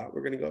least we thought we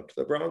were going to go up to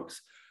the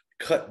Bronx.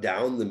 Cut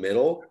down the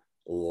middle,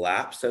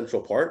 lap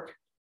Central Park.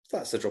 I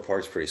thought Central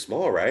Park's pretty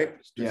small, right?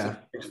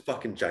 It's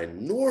fucking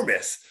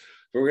ginormous.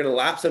 But we're going to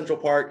lap Central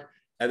Park,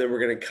 and then we're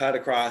going to cut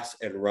across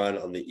and run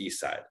on the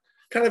east side.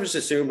 Kind of just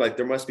assumed like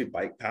there must be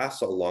bike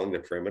paths along the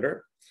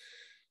perimeter.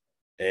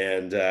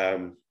 And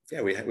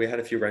we had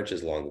a few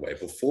wrenches along the way.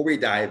 Before we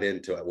dive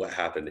into what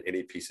happened,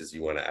 any pieces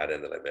you want to add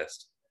in that I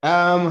missed?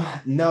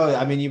 No,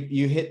 I mean,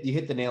 you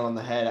hit the nail on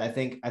the head. I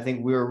think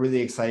we were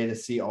really excited to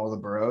see all the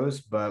boroughs,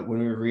 but when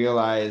we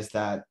realized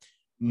that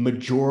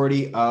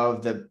majority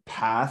of the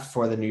path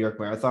for the New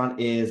York Marathon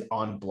is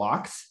on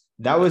blocks,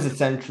 that was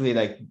essentially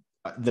like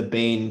the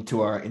bane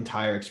to our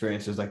entire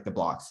experience was like the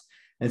blocks.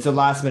 And so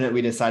last minute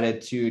we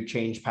decided to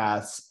change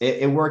paths.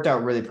 It worked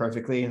out really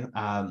perfectly.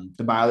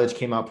 The mileage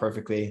came out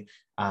perfectly.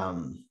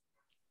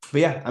 But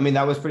yeah, I mean,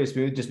 that was pretty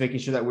smooth, just making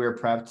sure that we were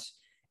prepped.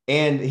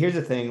 And here's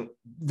the thing,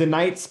 the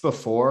nights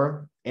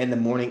before and the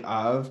morning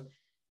of,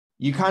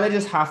 you kind of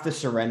just have to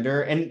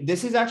surrender. And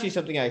this is actually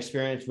something I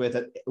experienced with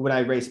when I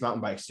race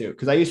mountain bikes too,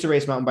 because I used to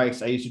race mountain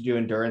bikes. I used to do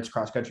endurance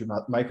cross-country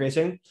bike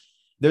racing.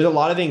 There's a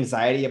lot of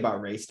anxiety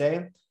about race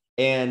day.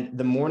 And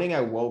the morning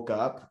I woke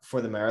up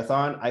for the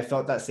marathon, I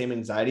felt that same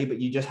anxiety, but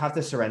you just have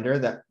to surrender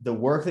that the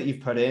work that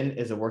you've put in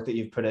is the work that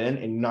you've put in,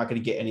 and you're not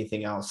going to get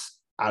anything else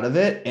out of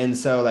it. And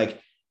so like,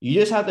 you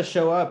just have to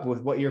show up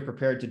with what you're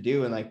prepared to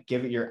do and like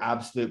give it your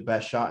absolute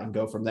best shot and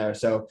go from there.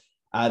 So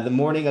the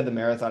morning of the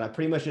marathon, I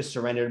pretty much just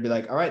surrendered and be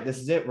like, all right, this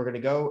is it. We're going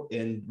to go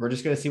and we're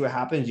just going to see what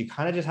happens. You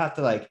kind of just have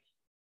to like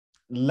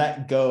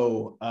let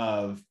go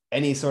of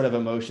any sort of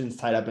emotions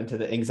tied up into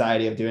the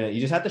anxiety of doing it.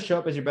 You just have to show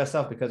up as your best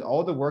self, because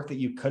all the work that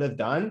you could have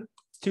done,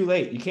 it's too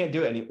late. You can't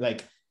do it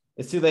like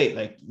it's too late.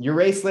 Like your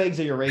race legs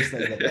are your race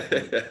legs.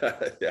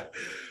 Yeah.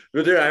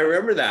 But dude, I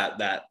remember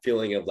that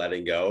feeling of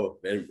letting go.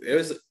 And it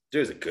was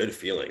a good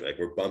feeling. Like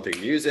we're bumping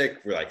music,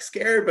 we're like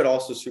scared, but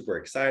also super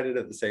excited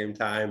at the same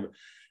time.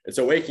 And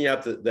so waking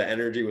up, the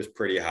energy was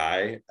pretty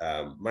high.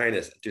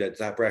 Dude,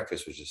 that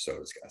breakfast was just so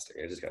disgusting.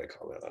 I just got to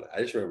comment on it.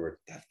 I just remember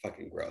that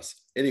fucking gross.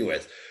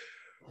 Anyways,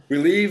 we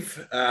leave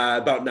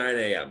about 9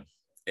 a.m.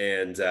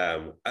 And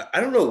I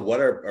don't know what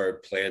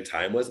our planned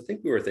time was. I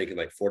think we were thinking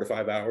like 4 to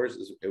 5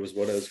 hours. It was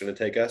what it was going to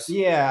take us.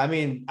 Yeah. I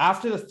mean,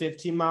 after the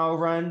 15-mile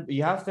run,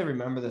 you have to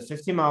remember the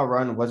 15-mile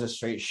run was a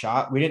straight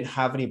shot. We didn't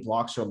have any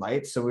blocks or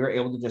lights, so we were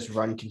able to just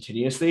run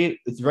continuously.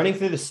 It's running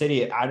through the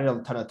city. It added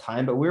a ton of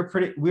time, but we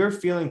were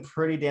feeling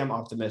pretty damn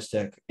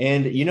optimistic.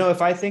 And,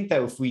 if I think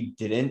that if we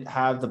didn't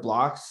have the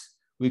blocks,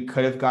 we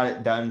could have got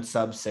it done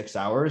sub 6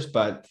 hours,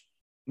 but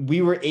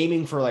we were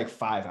aiming for like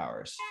 5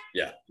 hours.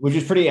 Yeah. Which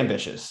is pretty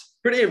ambitious.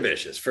 Pretty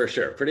ambitious, for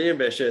sure. Pretty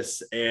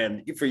ambitious.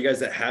 And for you guys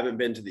that haven't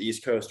been to the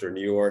East Coast or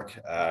New York,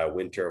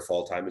 winter or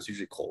fall time, it's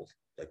usually cold,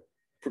 like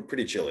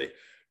pretty chilly.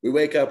 We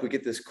wake up, we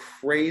get this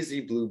crazy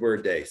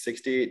bluebird day,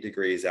 68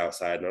 degrees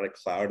outside, not a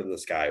cloud in the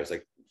sky. It was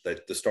like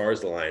the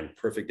stars align,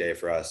 perfect day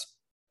for us.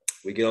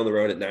 We get on the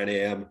road at 9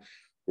 a.m.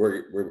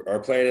 Our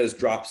plan is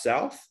drop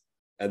south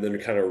and then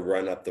kind of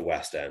run up the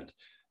west end.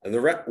 And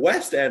the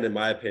west end, in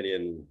my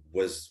opinion,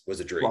 was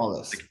a dream.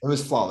 Flawless. It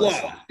was flawless.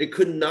 Wow. It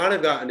could not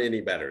have gotten any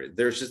better.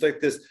 There's just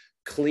like this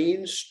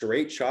clean,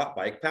 straight shot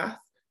bike path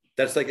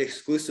that's like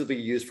exclusively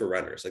used for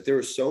runners. Like there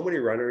were so many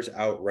runners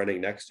out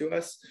running next to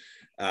us.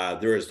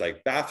 There was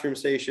like bathroom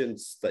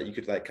stations that you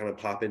could like kind of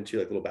pop into,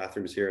 like little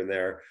bathrooms here and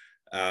there.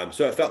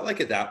 So I felt like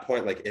at that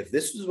point, like if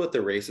this is what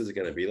the race is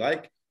going to be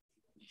like,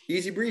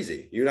 easy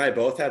breezy. You and I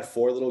both had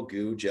 4 little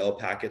goo gel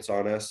packets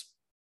on us.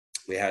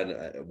 We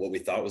had what we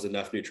thought was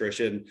enough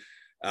nutrition.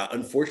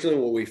 Unfortunately,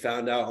 what we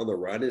found out on the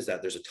run is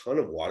that there's a ton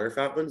of water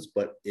fountains,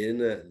 but in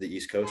the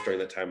East Coast during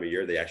that time of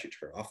year, they actually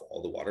turn off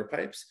all the water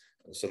pipes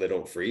so they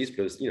don't freeze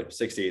because,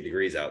 68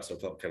 degrees out. So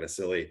it felt kind of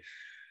silly.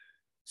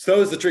 So that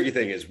was the tricky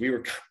thing is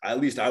at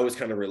least I was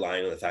kind of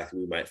relying on the fact that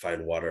we might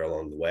find water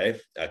along the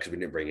way because we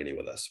didn't bring any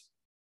with us.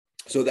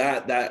 So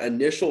that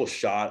initial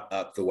shot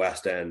up the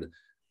west end,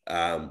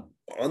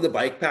 on the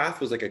bike path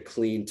was like a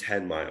clean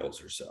 10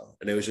 miles or so.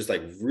 And it was just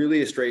like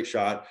really a straight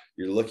shot.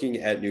 You're looking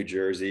at New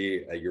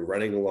Jersey, you're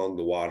running along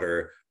the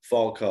water,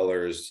 fall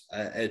colors.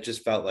 It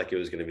just felt like it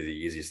was going to be the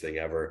easiest thing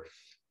ever.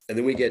 And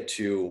then we get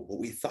to what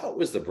we thought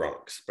was the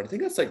Bronx, but I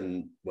think that's like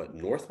what,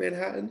 North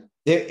Manhattan?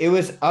 It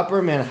was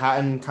upper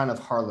Manhattan, kind of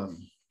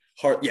Harlem.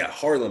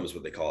 Harlem is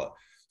what they call it.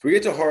 So we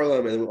get to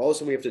Harlem and all of a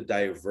sudden we have to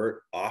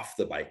divert off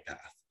the bike path.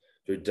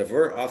 So we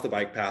divert off the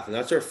bike path. And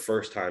that's our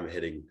first time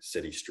hitting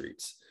city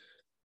streets.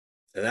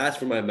 And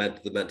that's when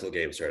the mental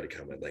game started to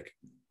come in. Like,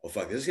 oh,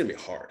 fuck, this is going to be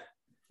hard,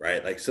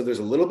 right? Like, so there's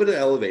a little bit of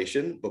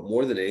elevation, but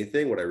more than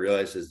anything, what I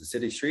realized is the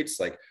city streets,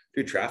 like,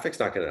 dude, traffic's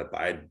not going to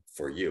abide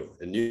for you.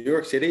 In New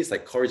York City, it's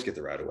like cars get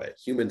the right of way.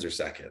 Humans are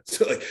second.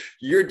 So like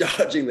you're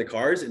dodging the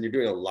cars and you're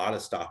doing a lot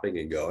of stopping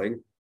and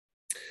going.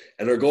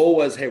 And our goal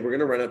was, hey, we're going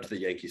to run up to the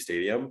Yankee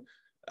Stadium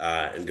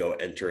and go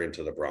enter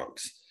into the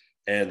Bronx.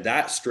 And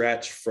that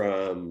stretch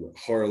from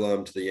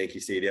Harlem to the Yankee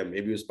Stadium,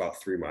 maybe it was about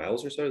 3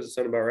 miles or so. Does it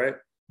sound about right?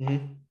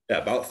 Mm-hmm. Yeah,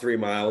 about 3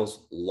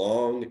 miles,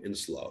 long and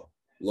slow.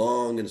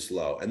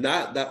 And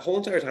that whole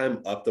entire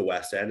time up the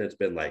west end, it's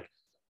been like,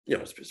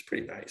 it's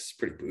pretty nice,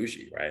 pretty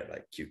bougie, right?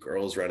 Like cute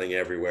girls running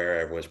everywhere.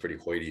 Everyone's pretty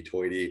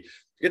hoity-toity.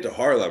 You get to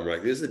Harlem,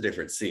 like this is a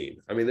different scene.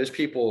 I mean, there's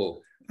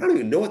people, I don't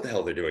even know what the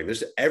hell they're doing.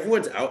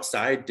 Everyone's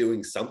outside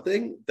doing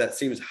something that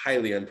seems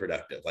highly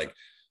unproductive, like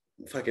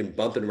fucking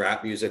bumping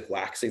rap music,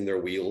 waxing their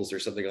wheels or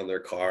something on their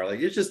car. Like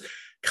it's just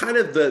kind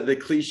of the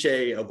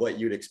cliche of what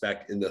you'd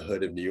expect in the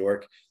hood of New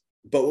York.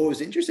 But what was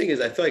interesting is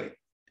I feel like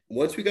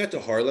once we got to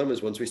Harlem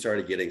is once we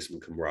started getting some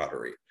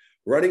camaraderie.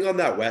 Running on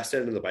that west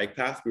end of the bike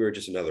path, we were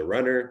just another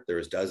runner. There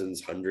was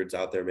dozens, hundreds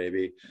out there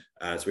maybe.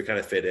 So we kind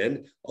of fit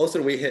in. All of a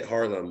sudden we hit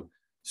Harlem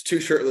It's two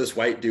shirtless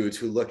white dudes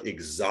who look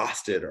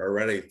exhausted are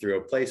running through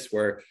a place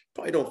where you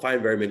probably don't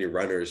find very many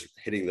runners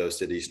hitting those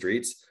city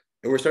streets.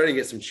 And we're starting to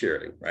get some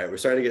cheering, right? We're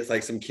starting to get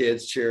like some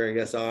kids cheering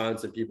us on,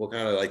 some people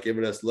kind of like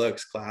giving us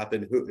looks,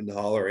 clapping, hooting,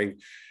 hollering.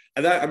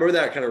 And I remember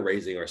that kind of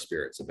raising our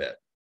spirits a bit.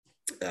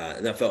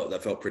 And that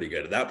felt pretty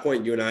good. At that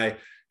point, you and I,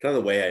 kind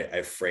of the way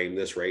I framed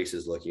this race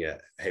is looking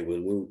at, hey,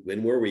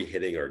 when were we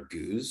hitting our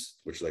goos,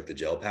 which are like the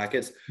gel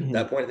packets? At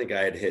that point, I think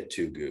I had hit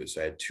 2 goos.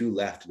 So I had 2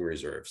 left in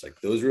reserves.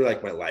 Like those were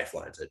like my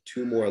lifelines. I had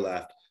 2 more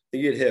left. I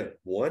think you'd hit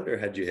 1, or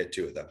had you hit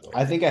 2 at that point?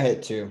 I think I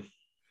hit 2.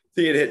 I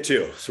think you'd hit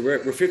 2. So we're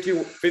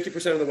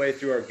 50% of the way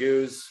through our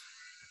goos.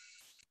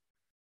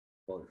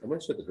 Well, I'm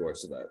going to shut the door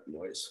to that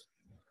noise.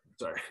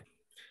 Sorry.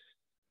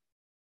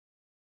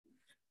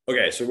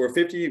 Okay, so we're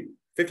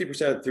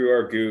 50% through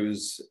our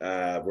goos.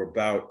 We're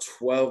about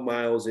 12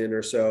 miles in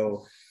or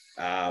so.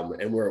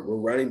 And we're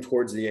running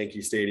towards the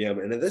Yankee Stadium.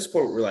 And at this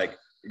point, we're like,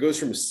 it goes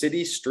from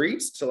city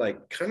streets to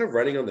like kind of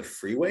running on the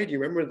freeway. Do you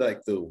remember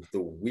like the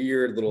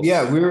weird little?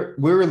 Yeah, we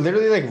were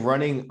literally like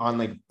running on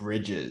like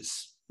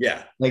bridges.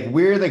 Yeah. Like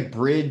we're like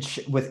bridge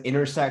with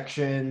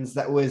intersections.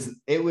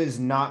 It was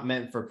not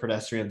meant for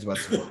pedestrians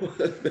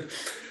whatsoever.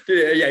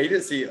 Yeah, you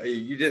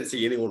didn't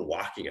see anyone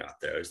walking out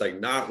there. It's like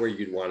not where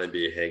you'd want to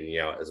be hanging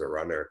out as a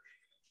runner.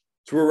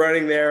 So we're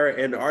running there,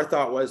 and our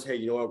thought was, hey,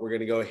 you know what? We're going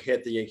to go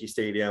hit the Yankee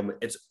Stadium.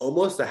 It's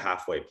almost a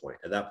halfway point.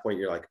 At that point,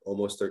 you're like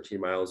almost 13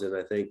 miles in,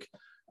 I think.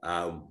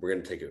 We're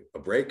going to take a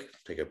break,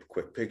 take a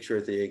quick picture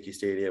at the Yankee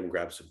Stadium,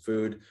 grab some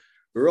food.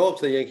 We roll up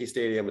to the Yankee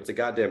Stadium. It's a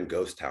goddamn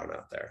ghost town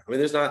out there. I mean,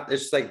 there's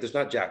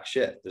not jack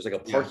shit. There's like a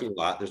parking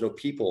lot. There's no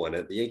people in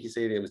it. The Yankee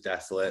Stadium is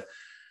desolate.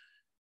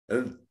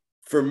 And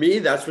for me,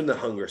 that's when the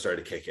hunger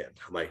started to kick in.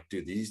 I'm like,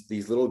 dude,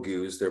 these little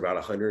goos, they're about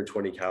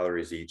 120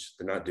 calories each.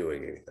 They're not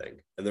doing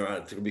anything.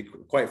 And to be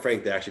quite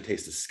frank, they actually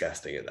taste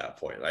disgusting at that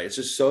point. Like, it's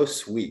just so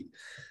sweet.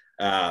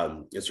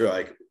 It's really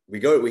like,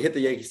 we hit the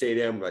Yankee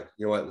Stadium, like,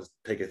 you know what, let's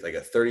take like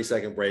a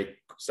 30-second break,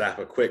 snap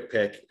a quick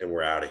pick, and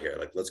we're out of here.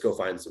 Like, let's go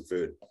find some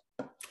food.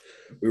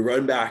 We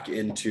run back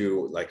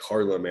into like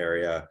Harlem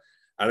area.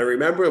 And I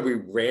remember we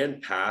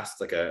ran past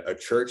like a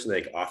church, and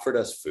they offered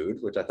us food,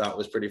 which I thought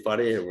was pretty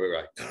funny. And we were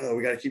like, no,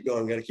 we got to keep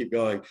going. We got to keep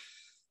going.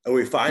 And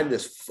we find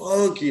this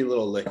funky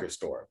little liquor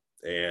store.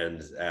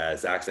 And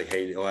Zach's like,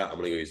 hey, you know what? I'm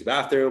going to go use the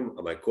bathroom.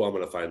 I'm like, cool. I'm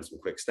going to find some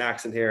quick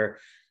snacks in here.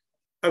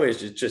 I mean,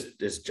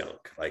 it's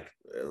junk. Like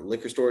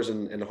liquor stores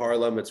in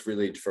Harlem, it's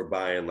really for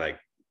buying like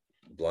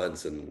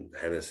blunts and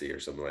Hennessy or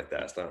something like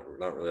that. It's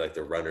not really like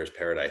the runner's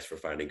paradise for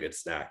finding good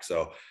snacks.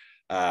 So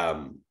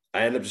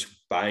I ended up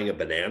just buying a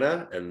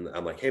banana, and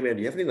I'm like, hey man,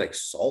 do you have any like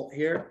salt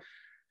here?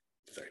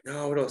 He's like,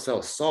 no, we don't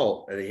sell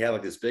salt. And he had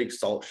like this big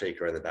salt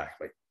shaker in the back.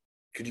 I'm like,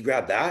 could you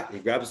grab that? He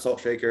grabs a salt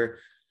shaker,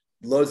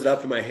 loads it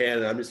up in my hand,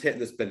 and I'm just hitting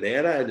this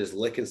banana and just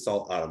licking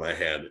salt out of my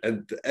hand.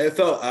 And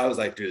I was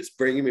like, dude, it's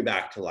bringing me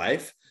back to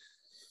life.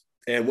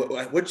 And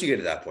what'd you get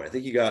at that point? I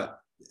think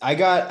I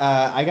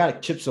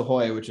got Chips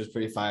Ahoy, which was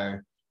pretty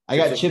fire. I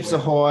got Chips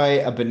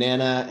Ahoy, a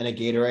banana, and a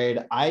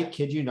Gatorade. I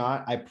kid you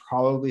not, I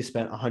probably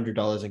spent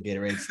 $100 in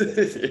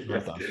Gatorades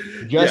marathon.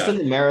 Just in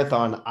the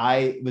marathon,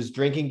 I was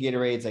drinking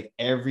Gatorades like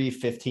every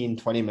 15,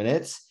 20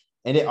 minutes.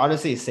 And it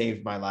honestly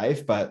saved my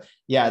life. But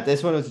yeah,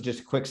 this one was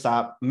just a quick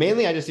stop.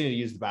 Mainly, I just needed to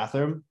use the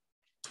bathroom,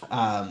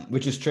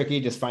 which is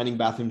tricky, just finding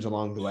bathrooms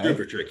along the way.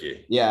 Super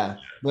tricky. Yeah.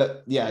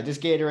 But yeah,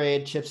 just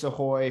Gatorade, Chips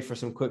Ahoy for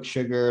some quick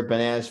sugar,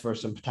 bananas for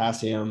some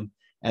potassium.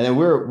 And then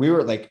we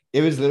were like, it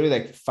was literally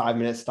like 5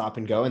 minutes stop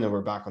and go. And then we're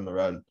back on the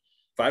road.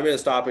 5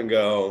 minutes stop and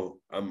go.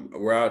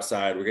 We're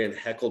outside. We're getting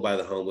heckled by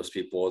the homeless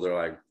people. They're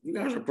like, you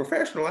guys are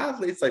professional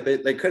athletes. Like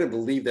they couldn't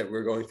believe that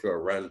we're going through a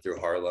run through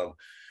Harlem.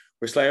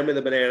 We're slamming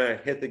the banana,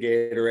 hit the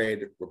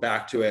Gatorade. We're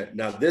back to it.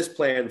 Now this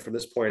plan from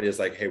this point is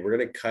like, hey, we're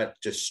going to cut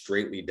just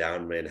straightly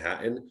down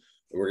Manhattan. And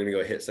we're going to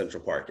go hit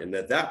Central Park. And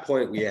at that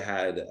point, we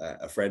had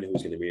a friend who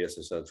was going to meet us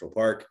in Central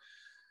Park.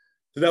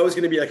 So that was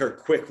going to be like our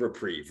quick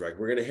reprieve, right?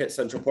 We're going to hit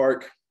Central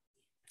Park.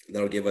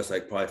 That'll give us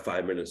like probably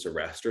 5 minutes of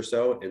rest or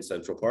so in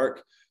Central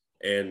Park.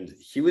 And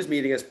he was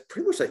meeting us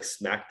pretty much like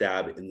smack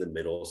dab in the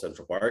middle of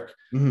Central Park.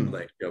 Mm-hmm.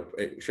 Like, you know,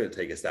 it shouldn't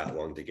take us that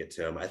long to get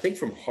to him. I think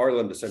from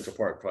Harlem to Central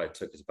Park probably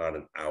took us about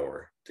an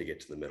hour to get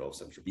to the middle of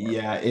Central Park.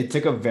 Yeah, it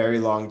took a very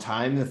long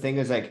time. The thing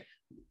is, like,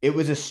 it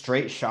was a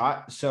straight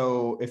shot.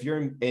 So if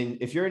you're in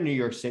New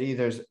York City,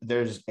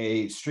 there's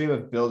a stream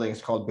of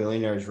buildings called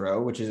Billionaires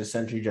Row, which is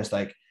essentially just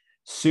like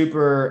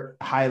super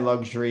high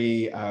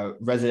luxury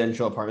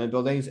residential apartment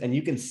buildings, and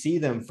you can see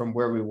them from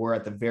where we were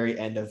at the very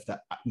end of the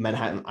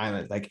Manhattan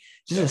Island, like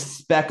just a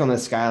speck on the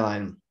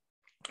skyline.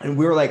 And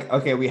we were like,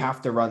 okay, we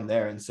have to run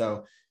there. And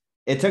so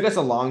it took us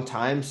a long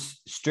time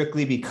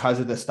strictly because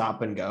of the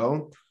stop and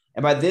go.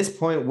 And by this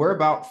point, we're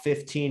about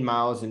 15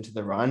 miles into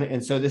the run.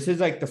 And so this is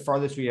like the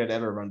farthest we had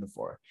ever run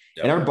before.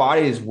 Yep. And our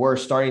bodies were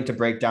starting to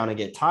break down and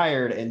get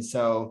tired. And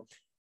so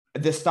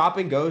the stop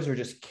and goes were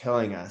just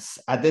killing us.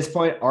 At this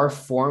point, our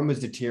form was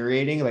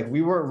deteriorating. Like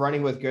we weren't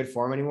running with good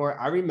form anymore.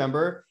 I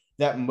remember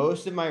that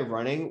most of my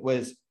running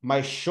was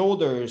my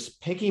shoulders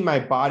picking my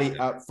body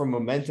up for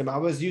momentum. I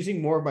was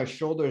using more of my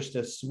shoulders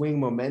to swing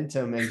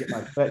momentum and get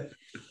my foot.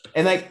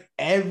 And like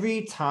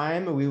every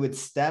time we would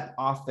step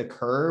off the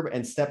curb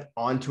and step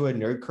onto a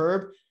nerd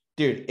curb,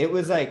 dude, it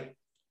was like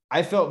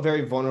I felt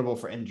very vulnerable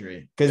for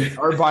injury because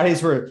our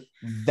bodies were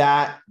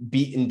that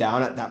beaten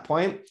down at that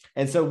point.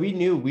 And so we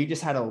knew we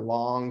just had a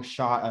long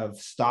shot of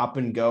stop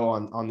and go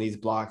on these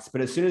blocks.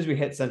 But as soon as we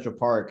hit Central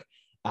Park,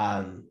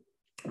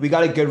 we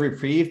got a good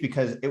reprieve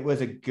because it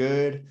was a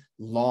good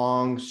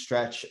long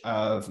stretch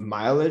of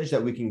mileage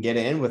that we can get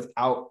in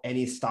without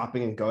any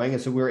stopping and going.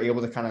 And so we were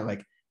able to kind of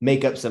like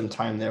make up some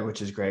time there,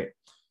 which is great.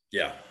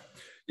 Yeah.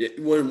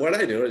 What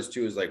I noticed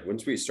too is like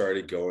once we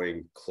started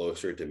going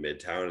closer to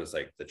Midtown, it's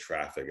like the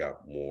traffic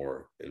got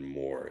more and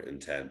more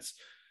intense.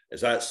 And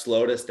so that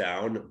slowed us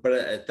down. But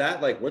at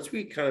that, like once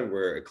we kind of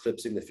were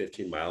eclipsing the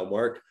 15-mile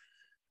mark,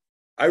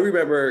 I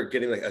remember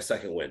getting like a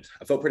second wind.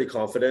 I felt pretty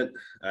confident.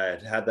 I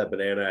had that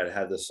banana, I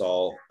had the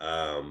salt,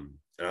 and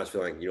I was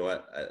feeling, you know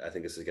what, I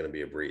think this is going to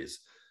be a breeze.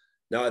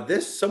 Now,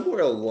 this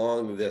somewhere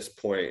along this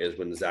point is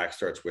when Zach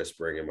starts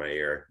whispering in my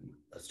ear,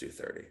 let's do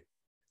 30,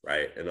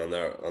 right? And on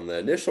the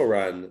initial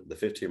run, the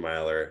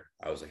 15-miler,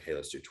 I was like, hey,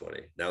 let's do 20.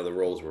 Now the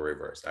roles were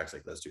reversed. Zach's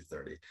like, let's do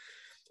 30.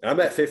 And I'm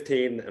at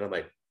 15, and I'm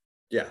like,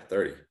 yeah,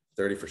 30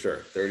 for sure,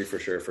 30 for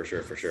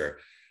sure.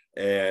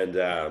 And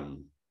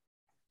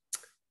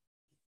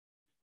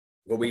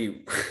when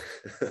we,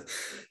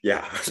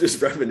 yeah, I was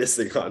just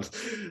reminiscing on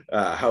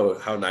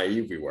how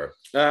naive we were.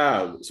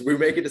 So we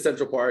make it to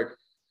Central Park.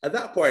 At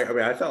that point, I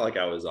mean, I felt like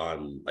I was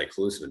on like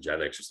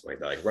hallucinogenics or something like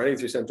that. Like running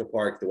through Central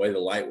Park, the way the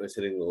light was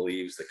hitting the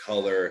leaves, the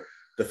color,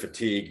 the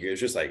fatigue, it was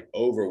just like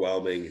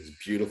overwhelming. It's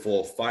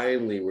beautiful.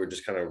 Finally, we're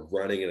just kind of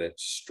running in a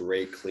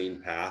straight,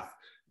 clean path.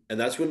 And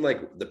that's when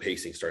like the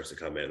pacing starts to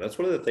come in. That's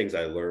one of the things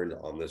I learned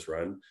on this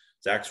run.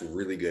 Zach's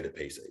really good at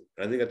pacing.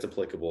 And I think that's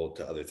applicable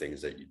to other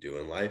things that you do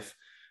in life.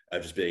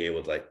 Of just being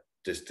able to like,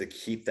 just to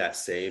keep that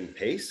same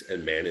pace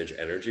and manage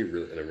energy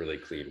in a really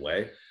clean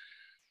way.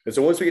 And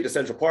so once we get to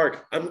Central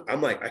Park,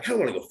 I'm like, I kind of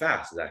want to go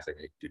fast. And Zach's like,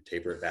 hey, dude,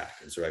 taper it back.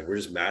 And so like, we're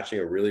just matching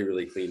a really,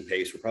 really clean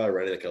pace. We're probably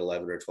running like an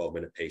 11 or 12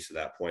 minute pace at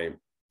that point.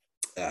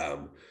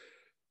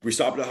 We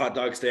stop at a hot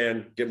dog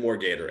stand, get more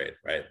Gatorade,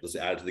 right? Let's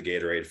add to the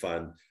Gatorade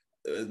fun.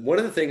 One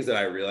of the things that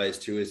I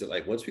realized too, is that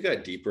like, once we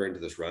got deeper into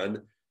this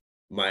run,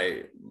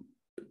 my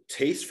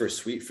taste for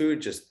sweet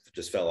food just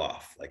fell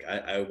off. Like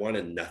I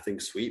wanted nothing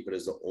sweet, but it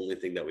was the only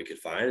thing that we could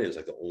find. It was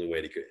like the only way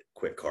to get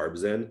quick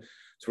carbs in.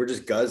 So we're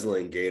just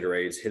guzzling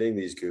Gatorades, hitting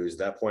these goos. At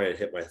that point, I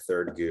hit my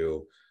third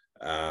goo.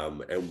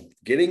 And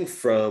getting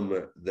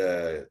from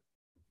the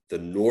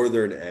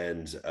northern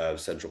end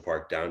of Central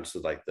Park down to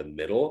like the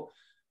middle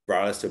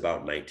brought us to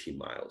about 19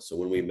 miles. So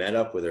when we met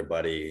up with our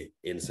buddy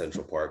in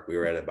Central Park, we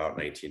were at about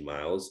 19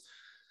 miles.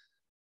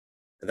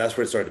 And that's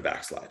where it started to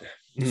backslide.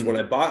 So when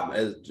I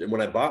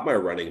bought my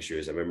running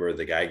shoes, I remember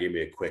the guy gave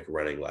me a quick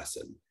running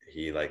lesson.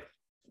 He like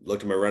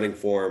looked at my running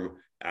form,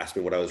 asked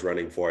me what I was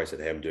running for. I said,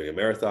 hey, I'm doing a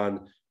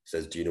marathon. He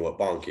says, do you know what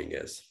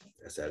bonking is?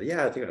 I said,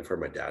 yeah, I think I've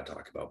heard my dad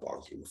talk about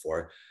bonking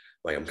before.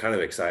 Like, I'm kind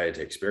of excited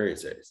to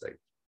experience it. He's like,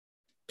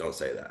 don't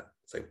say that.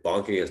 It's like,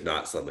 bonking is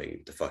not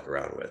something to fuck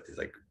around with. He's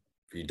like,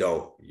 if you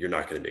don't, you're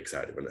not going to be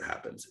excited when it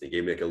happens. And he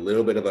gave me like a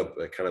little bit of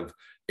a kind of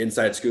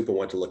inside scoop on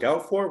what to look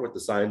out for, what the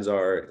signs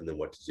are, and then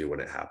what to do when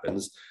it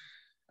happens.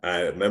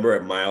 I remember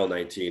at mile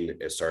 19,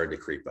 it started to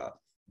creep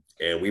up.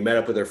 And we met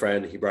up with our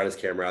friend. He brought his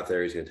camera out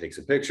there. He's going to take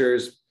some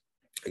pictures.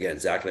 Again,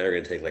 Zach and I are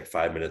going to take like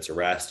 5 minutes of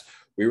rest.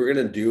 We were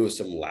going to do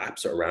some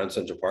laps around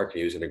Central Park, and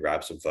he was going to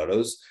grab some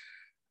photos.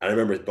 And I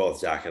remember both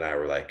Zach and I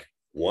were like,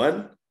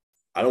 one,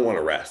 I don't want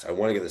to rest. I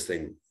want to get this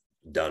thing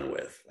done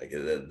with. Like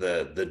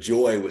the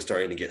joy was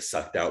starting to get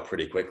sucked out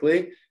pretty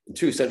quickly. And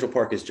two, Central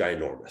Park is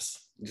ginormous.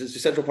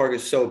 Central Park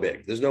is so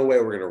big. There's no way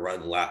we're going to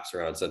run laps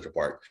around Central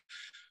Park.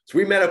 So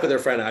we met up with our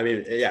friend. I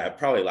mean, yeah, it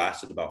probably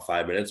lasted about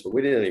 5 minutes, but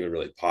we didn't even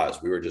really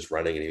pause. We were just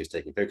running and he was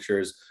taking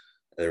pictures.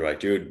 And they were like,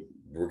 dude,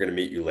 we're going to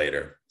meet you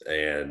later.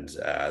 And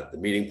the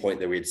meeting point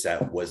that we'd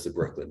set was the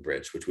Brooklyn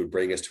Bridge, which would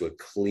bring us to a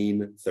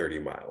clean 30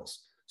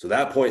 miles. So at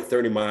that point,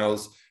 30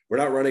 miles, we're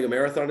not running a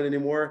marathon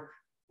anymore.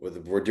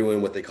 We're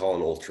doing what they call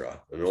an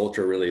ultra. And an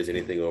ultra really is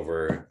anything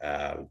over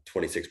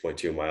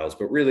 26.2 miles,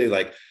 but really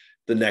like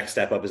the next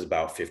step up is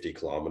about 50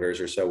 kilometers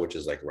or so, which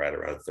is like right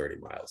around 30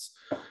 miles.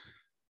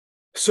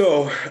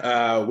 So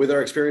with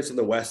our experience on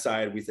the west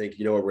side, we think,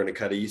 you know what, we're going to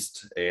cut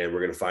east and we're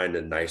going to find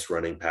a nice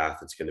running path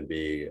that's going to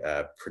be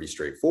pretty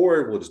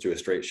straightforward. We'll just do a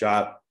straight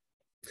shot.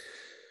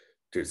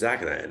 Dude,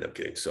 Zach and I end up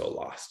getting so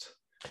lost.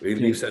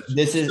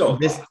 This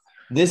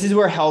is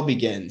where hell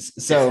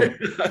begins. So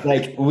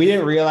like we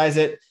didn't realize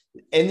it.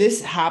 And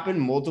this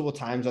happened multiple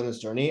times on this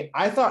journey.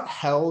 I thought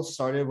hell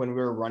started when we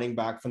were running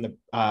back from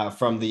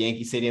the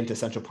Yankee Stadium to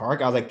Central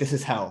Park. I was like, this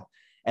is hell.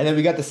 And then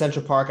we got to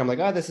Central Park. I'm like,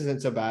 oh, this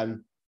isn't so bad.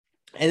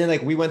 And then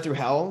like we went through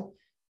hell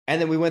And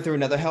then we went through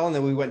another hell, and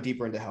then we went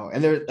deeper into hell.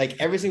 And there, like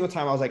every single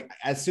time I was like,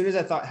 as soon as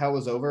I thought hell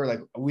was over,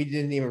 like we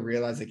didn't even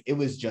realize like it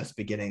was just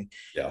beginning.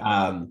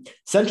 Yeah.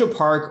 Central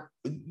Park,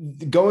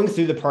 going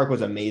through the park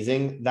was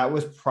amazing. That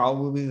was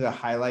probably the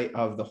highlight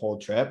of the whole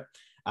trip.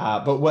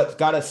 But what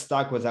got us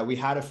stuck was that we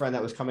had a friend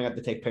that was coming up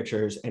to take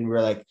pictures, and we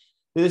were like,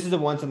 this is a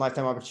once in a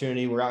lifetime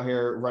opportunity. We're out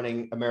here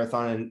running a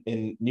marathon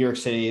in New York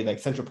City, like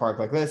Central Park.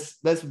 Like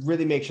let's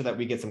really make sure that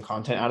we get some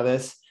content out of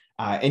this.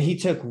 And he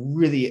took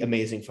really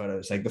amazing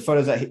photos. Like the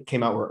photos that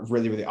came out were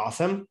really, really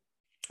awesome.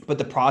 But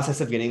the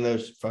process of getting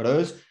those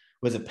photos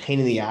was a pain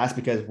in the ass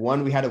because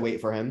one, we had to wait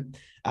for him,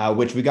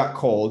 which we got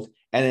cold.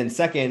 And then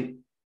second,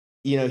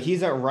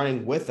 he's not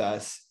running with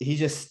us. He's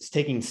just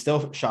taking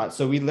still shots.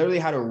 So we literally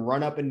had to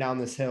run up and down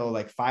this hill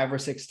like 5 or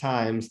 6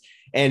 times.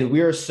 And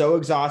we were so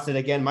exhausted.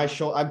 Again,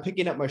 I'm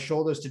picking up my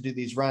shoulders to do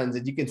these runs.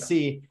 And you can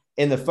see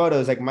in the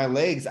photos, like my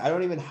legs, I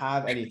don't even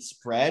have any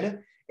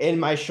spread.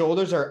 And my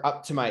shoulders are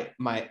up to my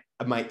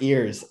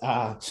ears.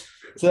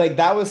 So like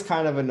that was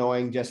kind of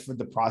annoying just for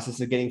the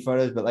process of getting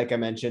photos. But like I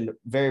mentioned,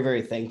 very,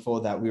 very thankful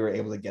that we were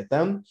able to get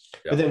them.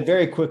 Yeah. But then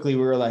very quickly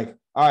we were like,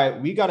 all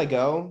right, we got to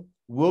go.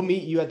 We'll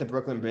meet you at the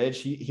Brooklyn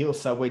Bridge. He'll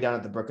subway down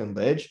at the Brooklyn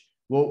Bridge.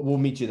 We'll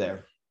meet you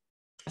there.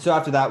 So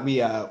after that,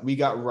 we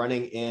got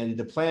running, and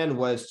the plan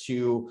was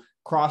to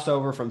cross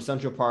over from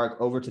Central Park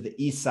over to the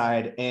east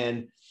side.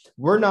 And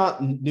we're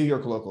not New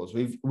York locals.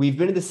 We've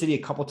been to the city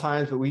a couple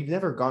times, but we've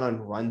never gone on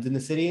runs in the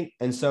city.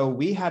 And so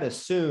we had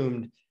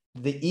assumed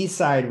the east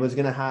side was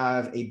going to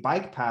have a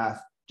bike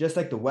path, just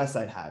like the west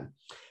side had.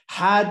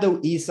 Had the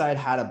east side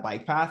had a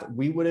bike path,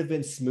 we would have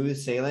been smooth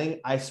sailing.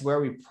 I swear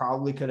we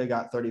probably could have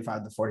got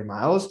 35 to 40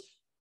 miles.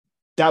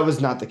 That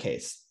was not the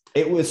case.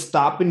 It was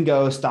stop and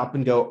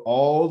go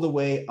all the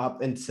way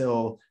up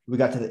until we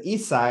got to the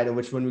east side, in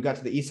which when we got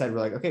to the east side, we're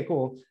like, okay,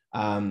 cool.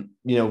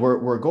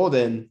 We're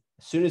golden.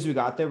 As soon as we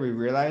got there, we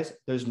realized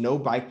there's no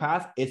bike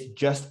path. It's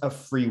just a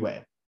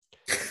freeway.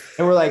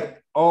 And we're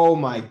like, oh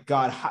my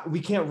God,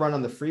 we can't run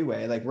on the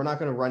freeway. Like we're not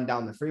going to run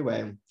down the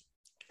freeway.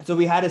 So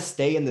we had to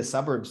stay in the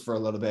suburbs for a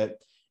little bit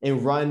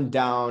and run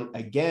down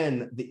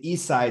again, the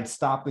east side,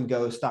 stop and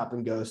go.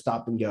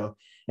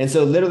 And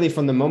so literally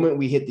from the moment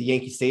we hit the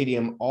Yankee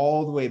Stadium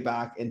all the way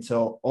back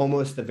until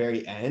almost the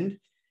very end,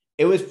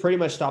 it was pretty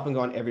much stop and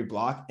go on every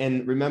block.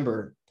 And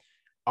remember,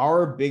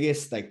 our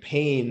biggest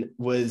pain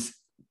was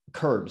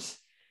curbs.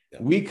 Yeah.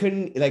 We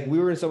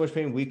were in so much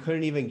pain, we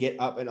couldn't even get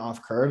up and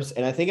off curbs.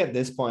 And I think at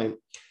this point,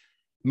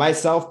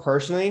 myself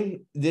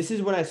personally, this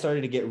is when I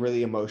started to get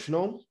really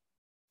emotional.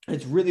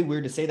 It's really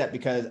weird to say that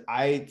because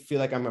I feel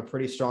like I'm a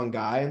pretty strong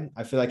guy.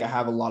 I feel like I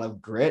have a lot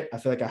of grit. I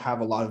feel like I have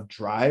a lot of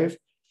drive,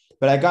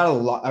 but I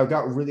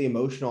got really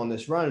emotional on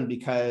this run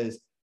because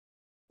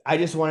I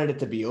just wanted it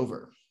to be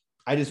over.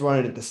 I just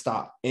wanted it to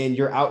stop. And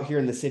you're out here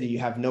in the city, you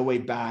have no way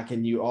back.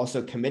 And you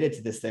also committed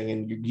to this thing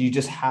and you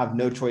just have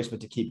no choice but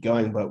to keep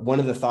going. But one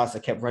of the thoughts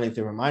that kept running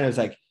through my mind was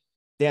like,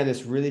 damn,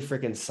 this really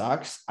freaking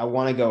sucks. I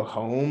want to go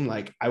home.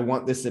 Like, I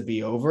want this to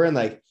be over.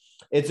 And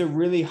it's a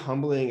really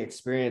humbling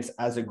experience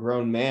as a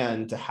grown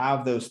man to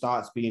have those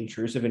thoughts be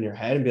intrusive in your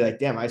head and be like,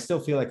 damn, I still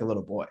feel like a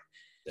little boy,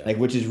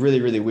 which is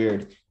really, really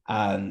weird.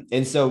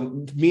 And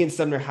so me and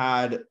Sumner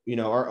had,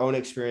 our own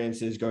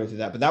experiences going through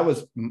that, but that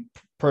was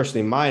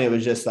personally mine. It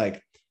was just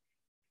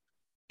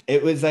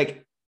it was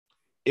like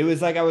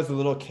I was a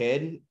little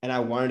kid and I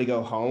wanted to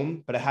go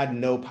home, but I had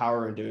no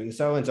power in doing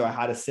so. And so I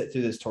had to sit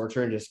through this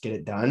torture and just get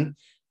it done.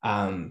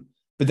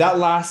 But that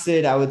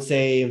lasted, I would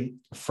say,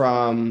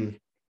 from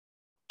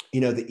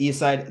the east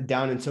side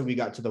down until we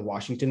got to the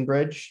Washington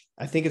Bridge.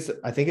 I think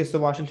it's the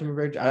Washington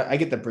Bridge. I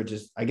get the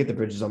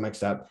bridges all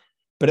mixed up,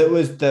 but it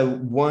was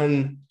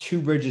the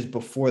 2 bridges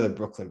before the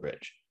Brooklyn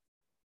Bridge.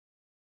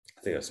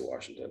 I think that's the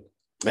Washington.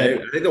 I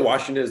think the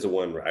Washington is the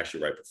one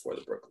actually right before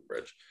the Brooklyn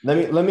Bridge.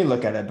 Let me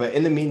look at it. But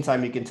in the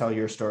meantime, you can tell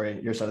your story,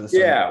 your side of the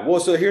story. Yeah. Well,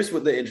 so here's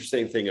what the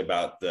interesting thing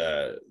about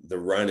the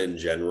run in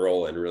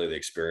general and really the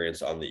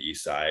experience on the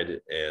east side.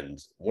 And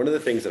one of the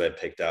things that I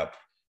picked up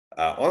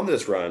on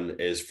this run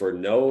is, for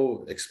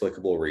no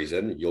explicable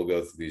reason, you'll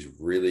go through these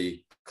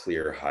really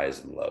clear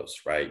highs and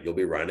lows, right? You'll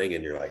be running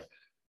and you're like,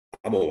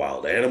 I'm a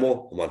wild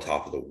animal. I'm on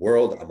top of the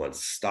world. I'm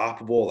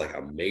unstoppable. Like,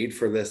 I'm made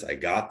for this. I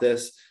got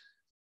this.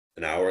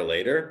 An hour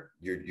later,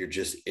 you're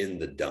just in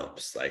the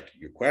dumps. Like,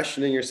 you're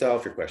questioning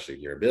yourself. You're questioning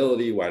your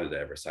ability. Why did I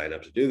ever sign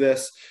up to do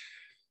this?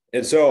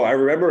 And so I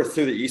remember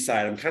through the east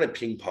side, I'm kind of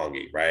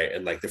ping-pongy, right?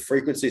 And the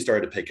frequency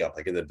started to pick up.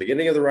 Like in the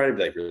beginning of the run,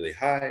 it'd be really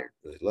high,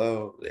 really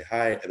low, really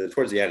high. And then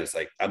towards the end, it's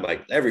I'm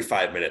every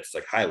 5 minutes,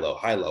 high, low,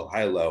 high, low,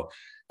 high, low.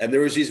 And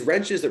there was these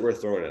wrenches that were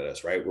thrown at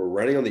us, right? We're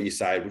running on the east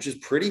side, which is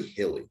pretty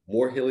hilly,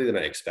 more hilly than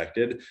I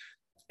expected.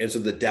 And so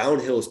the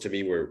downhills to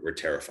me were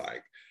terrifying.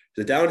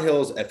 The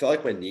downhills, I felt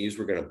like my knees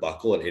were going to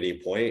buckle at any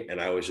point,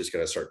 and I was just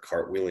going to start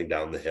cartwheeling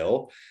down the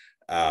hill.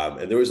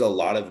 And there was a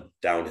lot of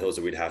downhills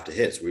that we'd have to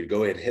hit. So we'd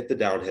go and hit the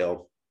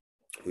downhill.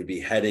 We'd be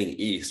heading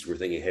east. We're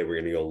thinking, hey, we're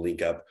going to go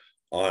link up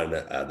on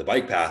the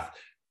bike path.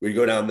 We'd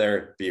go down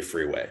there, be a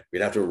freeway.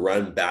 We'd have to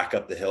run back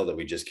up the hill that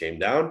we just came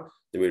down.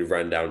 Then we'd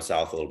run down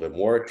south a little bit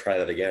more, try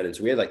that again. And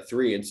so we had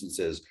 3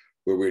 instances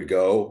where we'd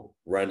go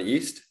run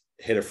east,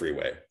 hit a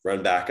freeway,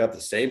 run back up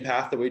the same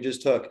path that we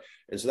just took.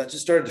 And so that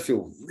just started to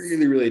feel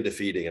really, really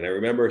defeating. And I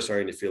remember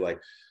starting to feel like,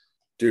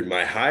 dude,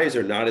 my highs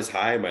are not as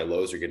high. My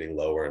lows are getting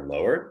lower and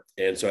lower.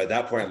 And so at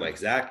that point, I'm like,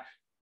 Zach,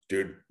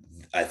 dude,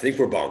 I think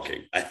we're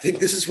bonking. I think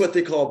this is what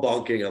they call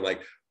bonking. I'm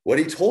like, what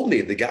he told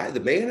me,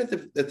 the man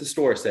at the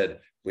store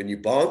said, when you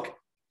bonk,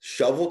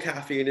 shovel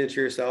caffeine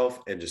into yourself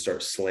and just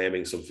start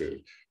slamming some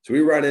food. So we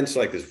run into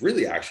like this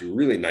actually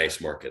really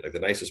nice market, like the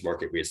nicest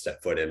market we had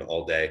stepped foot in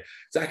all day.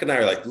 Zach and I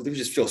are like, we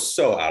just feel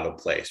so out of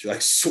place. You're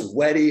like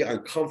sweaty,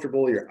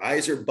 uncomfortable. Your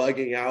eyes are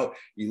bugging out.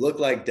 You look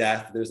like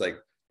death. There's like,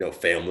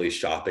 family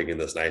shopping in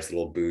this nice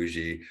little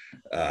bougie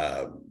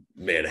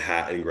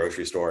Manhattan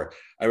grocery store.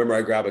 I remember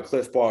I grab a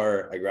Cliff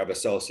Bar, I grab a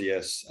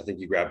Celsius. I think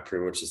you grabbed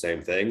pretty much the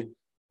same thing.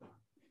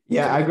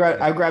 Yeah, I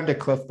grabbed a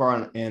Cliff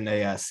Bar and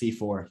a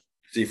C4.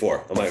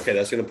 C4. I'm like, okay,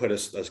 that's going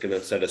to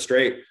set us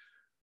straight.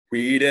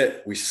 We eat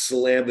it, we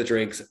slam the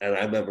drinks, and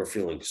I remember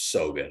feeling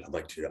so good. I'm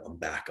like, dude, I'm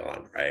back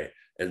on, right?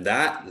 And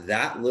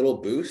that little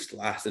boost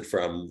lasted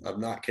from, I'm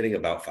not kidding,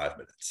 about 5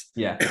 minutes.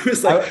 Yeah. It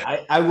was like,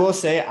 I will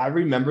say, I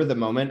remember the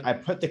moment I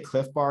put the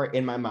Cliff Bar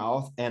in my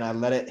mouth and I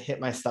let it hit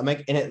my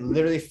stomach, and it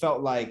literally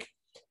felt like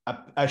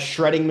a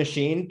shredding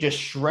machine, just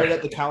shredded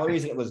up the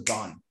calories and it was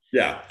gone.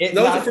 Yeah.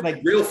 That was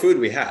like real food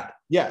we had.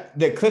 Yeah.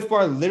 The Cliff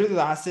Bar literally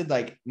lasted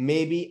like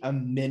maybe a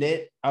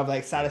minute of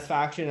like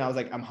satisfaction. And I was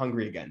like, I'm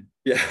hungry again.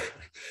 Yeah.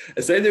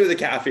 The same thing with the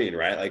caffeine,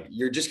 right? Like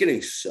you're just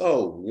getting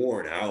so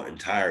worn out and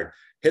tired.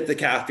 Hit the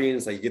caffeine,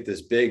 it's like you get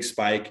this big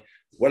spike.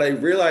 What I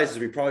realized is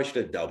we probably should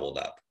have doubled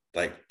up,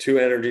 like 2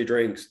 energy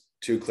drinks,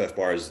 2 Cliff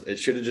Bars. It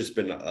should have just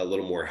been a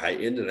little more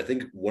heightened. And I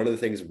think one of the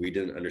things we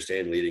didn't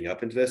understand leading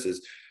up into this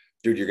is,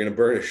 dude, you're going to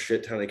burn a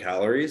shit ton of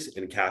calories,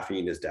 and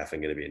caffeine is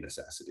definitely going to be a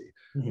necessity.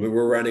 Mm-hmm. We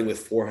were running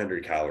with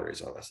 400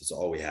 calories on us. That's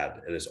all we had.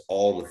 And it's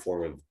all in the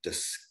form of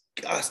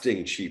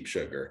disgusting cheap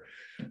sugar.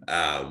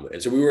 And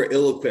so we were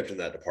ill-equipped in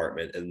that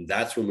department. And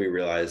that's when we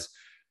realized,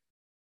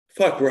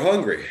 fuck, we're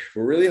hungry.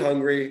 We're really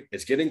hungry.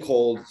 It's getting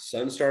cold.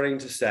 Sun's starting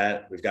to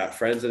set. We've got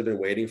friends that have been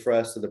waiting for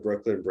us at the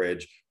Brooklyn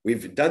Bridge.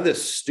 We've done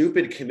this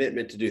stupid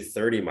commitment to do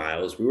 30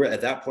 miles. We were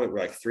at that point, we're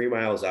like 3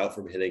 miles out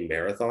from hitting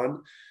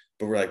marathon,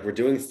 but we're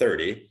doing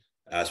 30.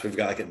 So we've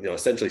got like,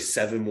 essentially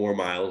 7 more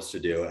miles to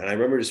do. And I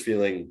remember just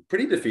feeling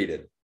pretty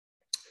defeated.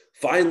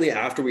 Finally,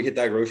 after we hit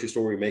that grocery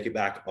store, we make it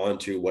back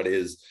onto what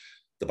is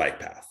the bike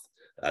path.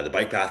 The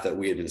bike path that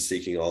we had been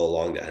seeking all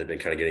along that had been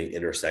kind of getting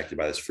intersected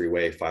by this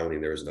freeway. Finally,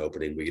 there was an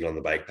opening. We get on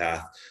the bike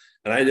path.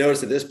 And I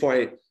noticed at this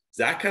point,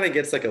 Zach kind of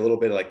gets like a little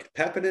bit of like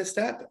pep in his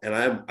step. And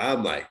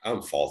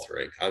I'm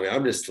faltering. I mean,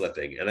 I'm just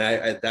slipping. And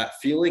I that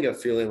feeling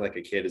of feeling like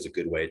a kid is a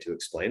good way to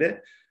explain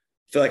it.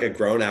 I feel like a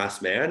grown ass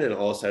man. And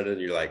all of a sudden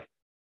you're like,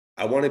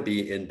 I want to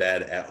be in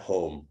bed at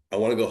home. I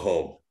want to go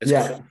home. It's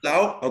cold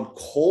out. I'm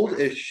cold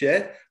as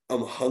shit.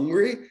 I'm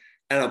hungry.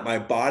 And my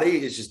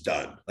body is just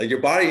done. Like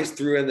your body is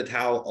threw in the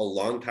towel a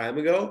long time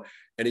ago,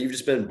 and you've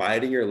just been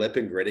biting your lip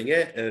and gritting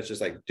it. And it's just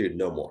like, dude,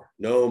 no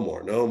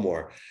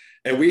more.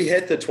 And we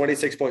hit the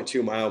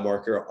 26.2 mile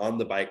marker on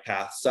the bike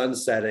path, sun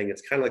setting.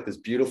 It's kind of like this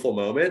beautiful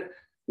moment.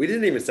 We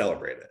didn't even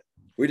celebrate it.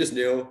 We just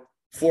knew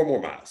 4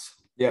 more miles.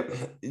 Yep.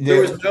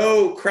 There was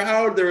no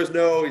crowd. There was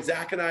no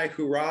Zach and I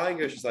hoorahing.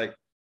 It was just like,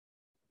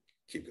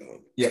 keep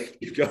going. Yep.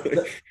 Keep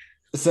going.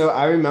 So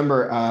I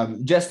remember,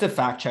 just to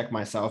fact check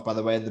myself, by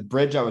the way, the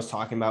bridge I was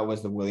talking about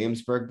was the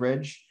Williamsburg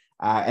Bridge.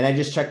 And I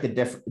just checked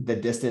the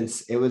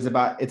distance.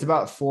 It's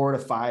about 4 to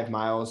 5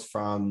 miles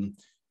from,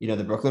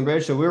 the Brooklyn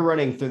Bridge. So we were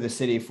running through the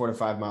city 4 to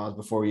 5 miles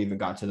before we even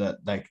got to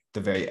the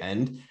very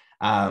end.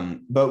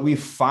 But we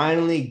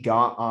finally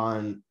got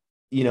on,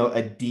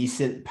 a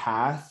decent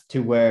path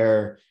to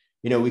where,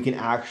 we can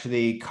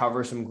actually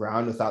cover some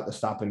ground without the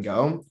stop and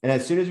go. And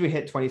as soon as we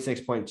hit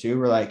 26.2,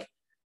 we're like,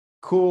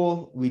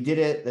 cool, we did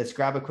it. Let's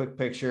grab a quick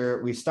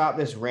picture. We stopped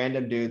this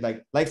random dude.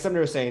 Like Sumner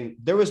was saying,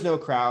 there was no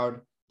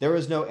crowd. There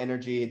was no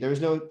energy. There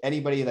was no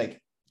anybody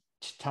like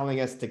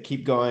telling us to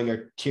keep going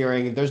or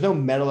cheering. There's no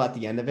medal at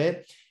the end of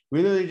it.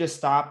 We literally just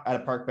stopped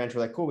at a park bench. We're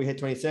like, cool, we hit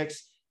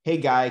 26. Hey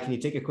guy, can you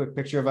take a quick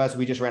picture of us?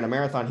 We just ran a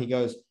marathon. He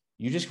goes,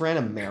 you just ran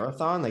a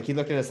marathon? Like he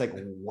looked at us like,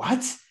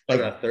 what? Like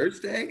on a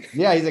Thursday?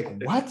 Yeah. He's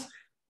like, what?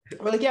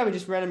 We're like, yeah, we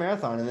just ran a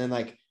marathon. And then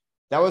like,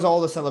 that was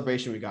all the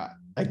celebration we got.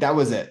 Like that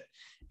was it.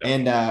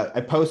 And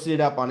I posted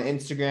it up on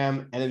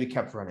Instagram, and then we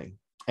kept running.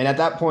 And at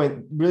that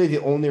point, really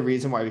the only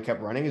reason why we kept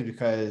running is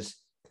because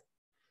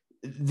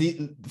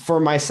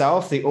for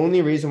myself, the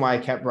only reason why I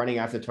kept running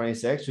after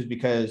 26 was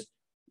because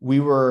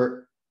we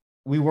weren't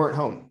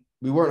home.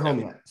 We weren't home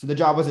yet. So the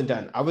job wasn't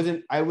done. I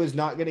was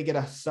not going to get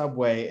a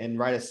subway and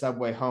ride a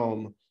subway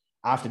home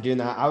after doing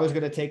that. I was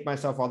going to take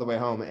myself all the way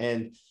home.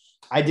 And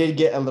I did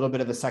get a little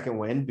bit of a second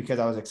wind because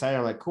I was excited.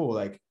 I'm like, cool.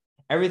 Like,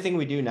 everything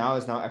we do now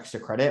is now extra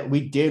credit.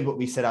 We did what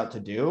we set out to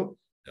do.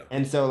 Yeah.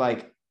 And so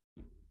like,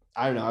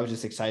 I don't know, I was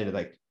just excited.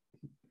 Like,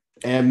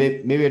 and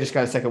maybe I just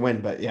got a second win,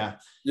 but yeah.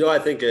 I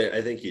think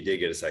you did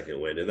get a second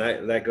win. And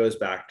that goes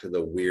back to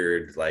the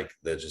weird, like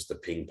just the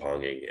ping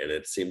ponging, and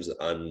it seems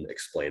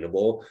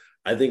unexplainable.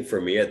 I think for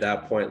me at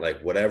that point,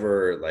 like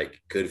whatever like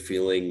good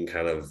feeling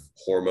kind of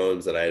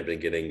hormones that I had been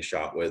getting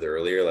shot with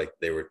earlier, like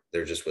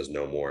there just was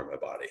no more in my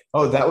body.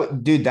 Oh,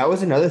 dude, that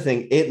was another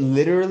thing. It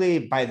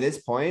literally, by this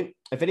point,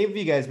 if any of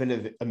you guys been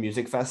to a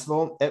music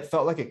festival, it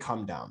felt like a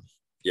come down.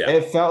 Yeah.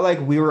 It felt like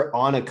we were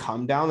on a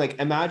come down. Like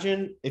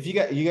imagine if you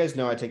guys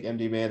know I take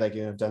MDMA, like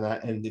I've done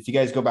that. And if you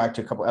guys go back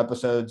to a couple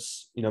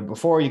episodes,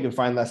 before, you can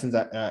find lessons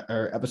that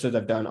or episodes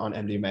I've done on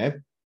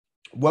MDMA.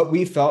 What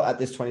we felt at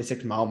this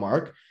 26-mile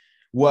mark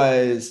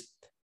was,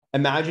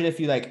 imagine if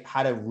you like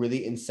had a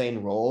really insane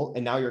roll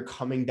and now you're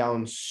coming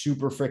down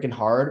super freaking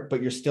hard,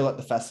 but you're still at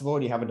the festival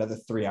and you have another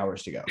 3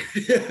 hours to go.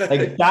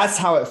 Like that's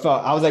how it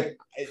felt. I was like,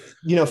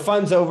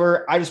 fun's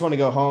over. I just want to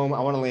go home. I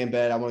want to lay in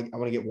bed. I want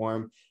to get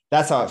warm.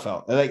 That's how it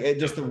felt. Like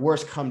just the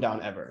worst come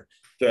down ever.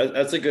 So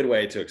that's a good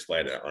way to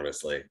explain it,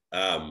 honestly.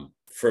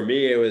 For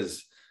me,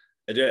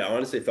 I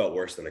honestly felt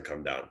worse than a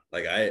come down.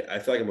 Like I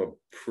feel like I'm a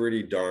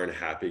pretty darn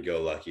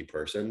happy-go-lucky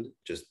person.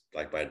 Just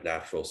like my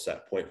natural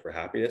set point for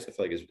happiness, I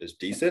feel like is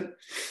decent.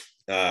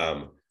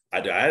 I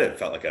hadn't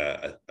felt like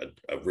a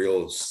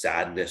real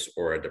sadness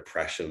or a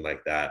depression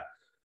like that,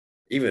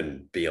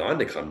 even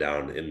beyond a come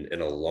down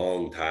in a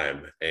long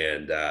time.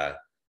 And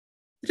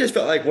it just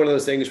felt like one of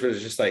those things where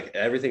it's just like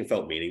everything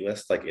felt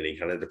meaningless, like any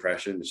kind of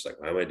depression. Just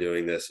like, why am I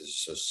doing this?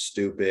 It's so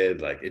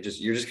stupid. Like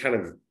you're just kind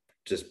of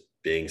just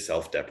being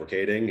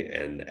self-deprecating,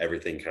 and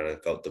everything kind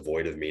of felt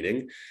devoid of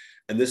meaning.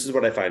 And this is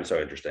what I find so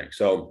interesting.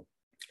 So,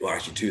 well,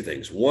 actually two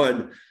things.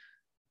 One,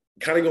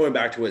 kind of going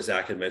back to what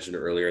Zach had mentioned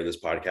earlier in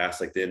this podcast,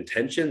 like the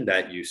intention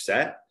that you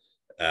set,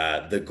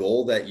 the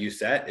goal that you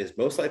set is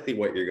most likely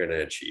what you're going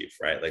to achieve,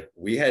 right? Like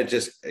we had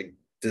just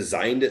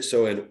designed it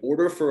so in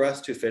order for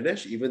us to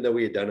finish, even though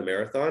we had done a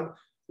marathon,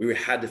 we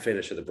had to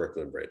finish at the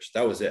Brooklyn Bridge.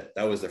 That was it.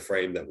 That was the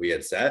frame that we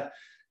had set.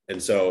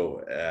 And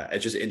so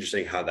it's just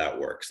interesting how that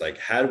works. Like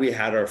had we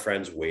had our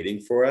friends waiting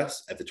for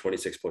us at the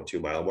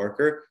 26.2 mile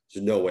marker,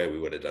 there's no way we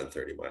would have done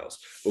 30 miles.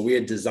 But we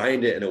had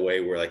designed it in a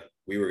way where like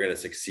we were going to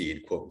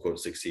succeed, quote unquote,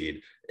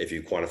 succeed if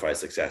you quantify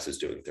success as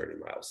doing 30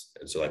 miles.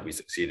 And so like we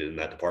succeeded in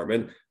that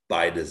department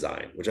by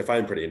design, which I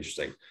find pretty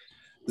interesting.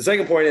 The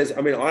second point is,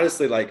 I mean,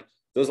 honestly, like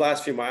those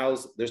last few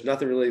miles, there's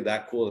nothing really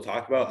that cool to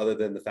talk about other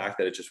than the fact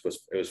that it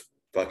was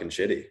fucking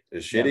shitty. It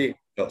was shitty. Yeah.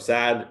 Felt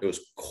sad. It was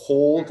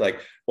cold.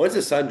 Like once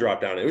the sun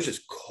dropped down, it was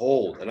just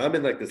cold. And I'm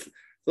in like this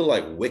little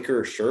like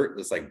wicker shirt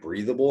that's like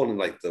breathable, and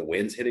like the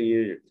wind's hitting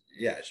you.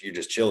 Yeah, you're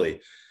just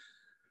chilly.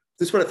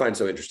 This is what I find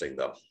so interesting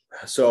though.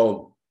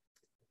 So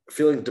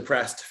feeling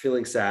depressed,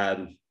 feeling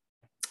sad.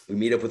 We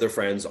meet up with our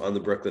friends on the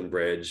Brooklyn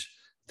Bridge.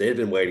 They had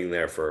been waiting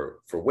there for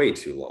way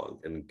too long.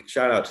 And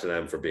shout out to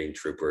them for being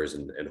troopers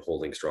and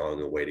holding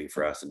strong and waiting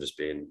for us and just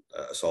being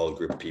a solid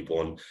group of people.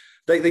 And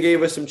they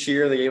gave us some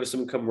cheer, they gave us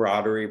some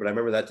camaraderie, but I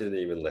remember that didn't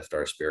even lift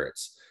our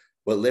spirits.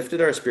 What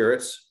lifted our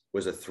spirits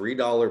was a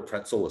 $3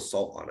 pretzel with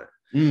salt on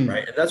it,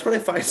 right? And that's what I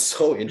find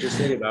so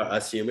interesting about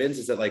us humans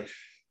is that like,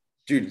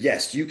 dude,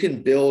 yes, you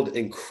can build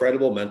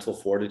incredible mental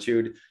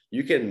fortitude.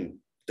 You can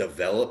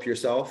develop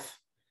yourself,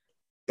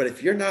 but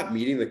if you're not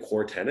meeting the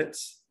core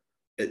tenets,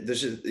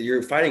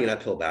 you're fighting an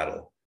uphill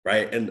battle,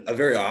 right? And a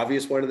very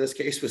obvious one in this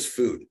case was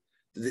food.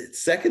 The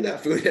second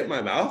that food hit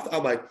my mouth,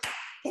 I'm like,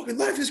 fucking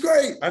life is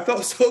great. I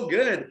felt so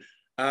good.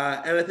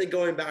 And I think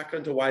going back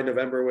onto why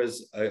November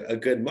was a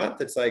good month,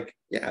 it's like,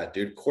 yeah,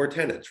 dude, core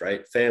tenets,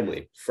 right?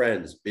 Family,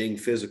 friends, being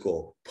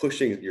physical,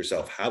 pushing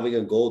yourself, having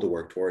a goal to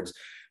work towards.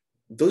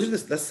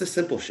 That's the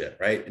simple shit,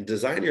 right? And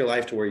design your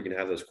life to where you can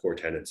have those core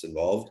tenets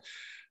involved.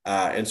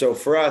 And so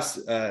for us,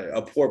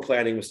 a poor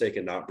planning mistake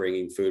in not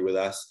bringing food with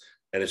us.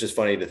 And it's just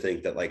funny to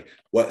think that like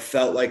what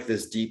felt like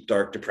this deep,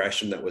 dark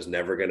depression that was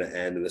never going to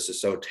end, and this is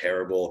so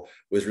terrible,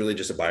 was really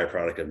just a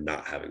byproduct of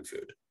not having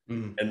food.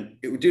 And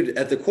dude,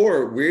 at the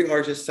core, we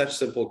are just such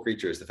simple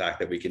creatures. The fact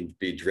that we can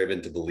be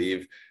driven to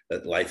believe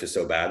that life is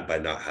so bad by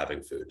not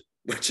having food,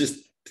 which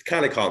is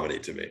kind of comedy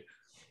to me.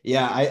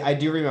 Yeah, I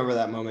do remember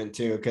that moment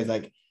too. Cause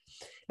like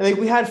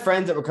we had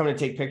friends that were coming to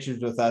take pictures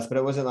with us, but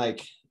it wasn't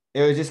like,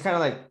 it was just kind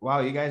of like,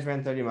 wow, you guys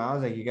ran 30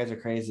 miles. Like you guys are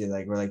crazy.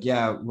 Like, we're like,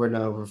 yeah,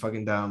 we're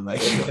fucking dumb.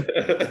 Like,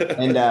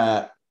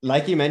 and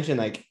like you mentioned,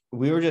 like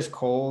we were just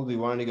cold. We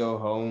wanted to go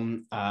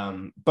home.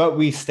 But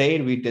we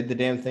stayed, we did the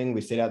damn thing.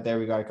 We stayed out there.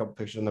 We got a couple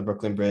pictures on the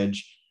Brooklyn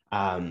Bridge.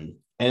 And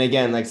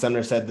again, like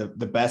Sumner said,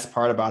 the best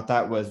part about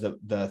that was the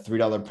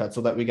 $3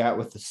 pretzel that we got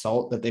with the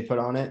salt that they put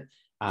on it.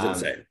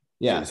 Insane.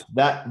 Yeah,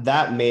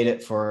 that made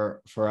it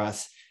for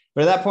us.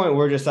 But at that point,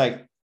 we're just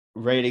like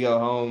ready to go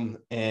home.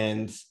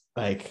 And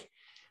like,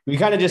 we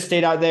kind of just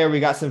stayed out there. We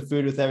got some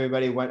food with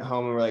everybody, went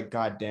home, and we're like,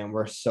 God damn,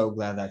 we're so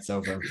glad that's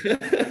over.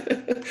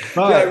 But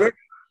I remember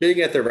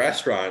being at the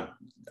restaurant,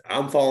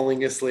 I'm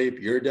falling asleep,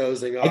 you're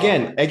dozing off.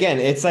 Again,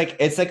 it's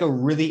like a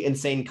really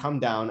insane come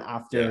down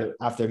after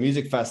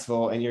music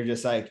festival, and you're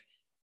just like,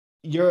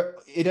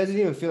 it doesn't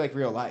even feel like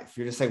real life.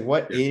 You're just like,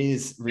 what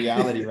is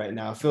reality right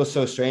now? It feels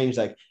so strange.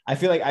 Like I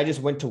feel like I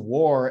just went to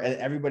war and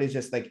everybody's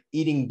just like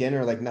eating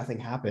dinner like nothing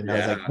happened.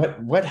 I was like,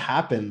 what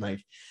happened? Like,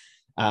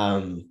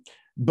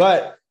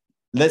 but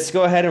let's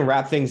go ahead and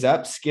wrap things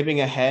up,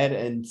 skipping ahead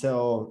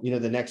until,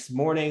 the next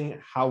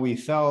morning, how we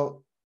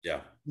felt.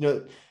 Yeah.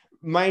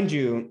 Mind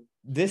you,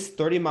 this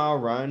 30-mile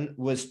run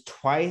was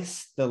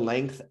twice the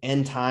length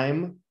and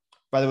time.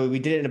 By the way, we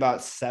did it in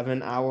about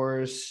 7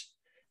 hours.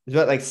 It was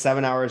about like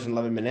 7 hours and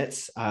 11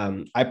 minutes.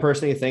 I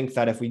personally think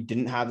that if we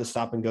didn't have the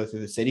stop and go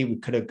through the city, we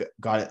could have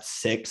got it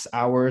 6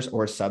 hours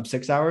or sub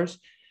 6 hours.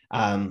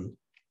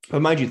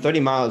 But mind you,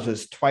 30 miles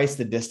was twice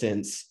the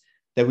distance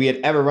that we had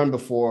ever run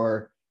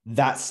before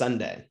that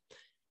Sunday,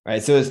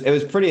 right? So it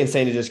was pretty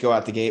insane to just go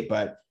out the gate.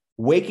 But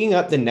waking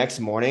up the next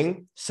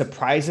morning,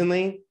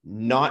 surprisingly,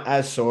 not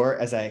as sore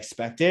as I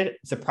expected,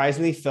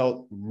 surprisingly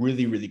felt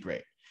really, really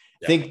great.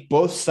 I think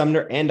both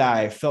Sumner and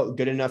I felt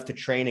good enough to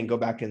train and go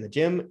back in the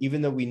gym,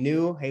 even though we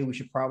knew, hey, we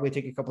should probably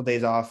take a couple of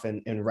days off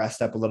and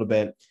rest up a little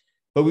bit.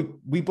 But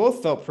we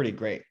both felt pretty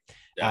great.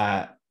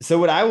 So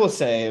what I will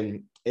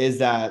say is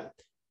that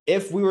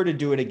if we were to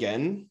do it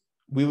again,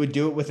 we would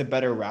do it with a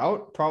better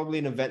route, probably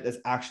an event that's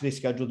actually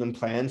scheduled and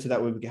planned so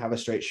that we could have a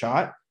straight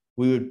shot.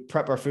 We would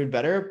prep our food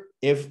better.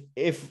 If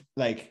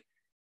like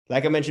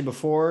I mentioned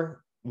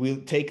before, we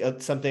take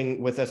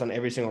something with us on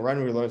every single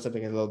run. We learn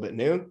something a little bit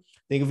new.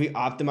 I think if we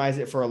optimize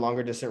it for a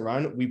longer distance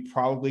run, we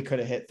probably could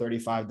have hit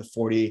 35 to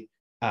 40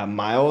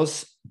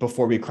 miles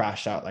before we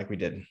crashed out like we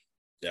did.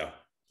 Yeah,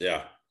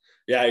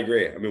 I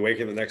agree. I mean,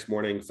 waking the next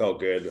morning felt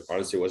good.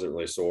 Honestly, it wasn't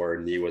really sore.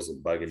 Knee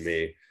wasn't bugging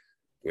me.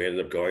 We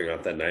ended up going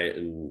out that night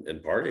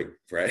and partying,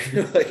 right?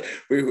 Like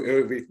we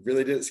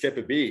really didn't skip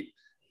a beat.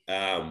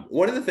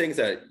 One of the things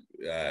that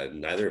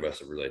neither of us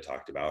have really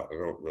talked about, I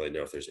don't really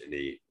know if there's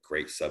any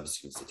great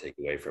substance to take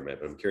away from it,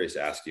 but I'm curious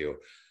to ask you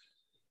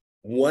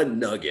one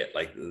nugget,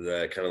 like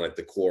the kind of like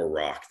the core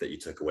rock that you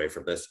took away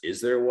from this.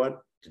 Is there one?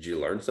 Did you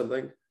learn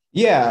something?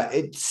 Yeah,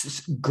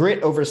 it's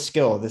grit over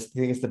skill. This I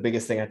think is the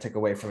biggest thing I took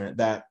away from it.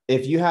 That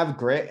if you have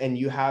grit and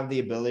you have the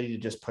ability to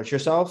just push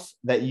yourself,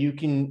 that you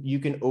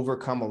can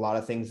overcome a lot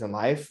of things in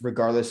life,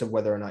 regardless of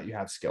whether or not you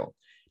have skill.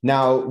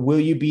 Now,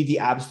 will you be the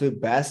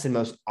absolute best and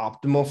most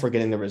optimal for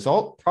getting the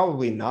result?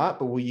 Probably not,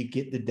 but will you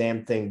get the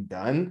damn thing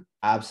done?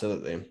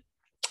 Absolutely.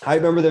 I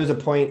remember there was a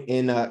point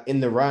in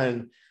the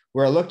run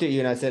where I looked at you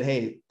and I said,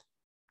 "Hey,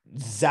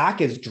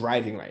 Zach is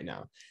driving right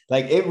now."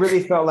 Like it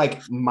really felt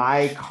like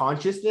my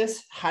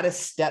consciousness had to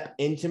step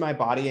into my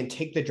body and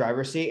take the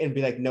driver's seat and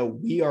be like, no,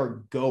 we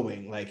are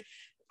going. Like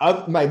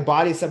my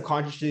body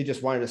subconsciously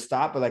just wanted to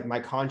stop, but like my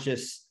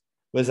conscious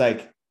was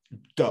like,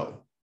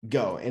 go.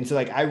 And so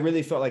like, I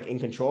really felt like in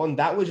control, and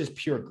that was just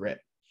pure grit.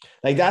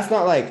 Like, that's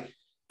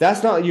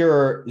not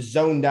your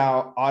zoned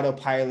out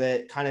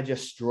autopilot kind of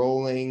just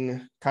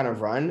strolling kind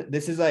of run.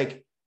 This is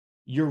like,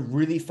 you're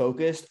really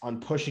focused on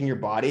pushing your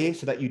body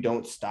so that you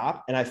don't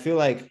stop. And I feel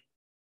like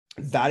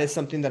that is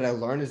something that I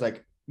learned is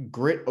like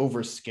grit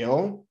over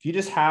skill. If you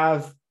just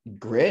have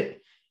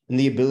grit and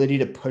the ability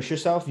to push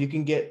yourself, you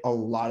can get a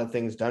lot of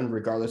things done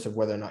regardless of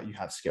whether or not you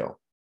have skill.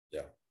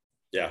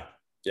 Yeah,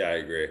 I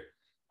agree.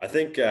 I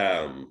think,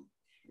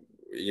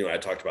 I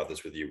talked about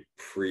this with you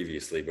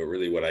previously, but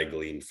really what I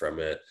gleaned from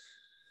it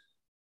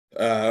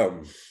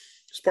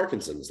is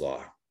Parkinson's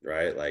law,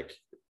 right? Like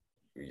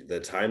the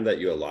time that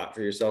you allot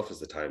for yourself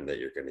is the time that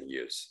you're going to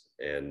use.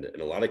 And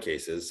in a lot of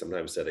cases,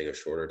 sometimes setting a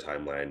shorter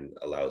timeline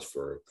allows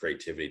for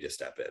creativity to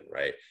step in,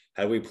 right?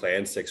 Had we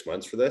planned 6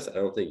 months for this, I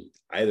don't think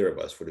either of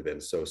us would have been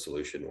so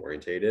solution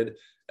orientated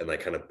and like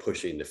kind of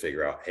pushing to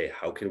figure out, hey,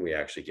 how can we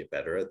actually get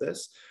better at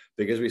this?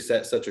 Because we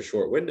set such a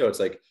short window,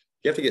 it's like,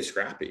 you have to get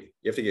scrappy.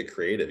 You have to get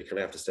creative. You kind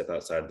of have to step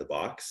outside of the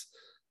box.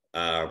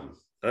 I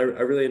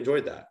really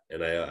enjoyed that.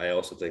 And I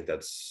also think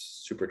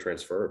that's super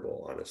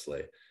transferable,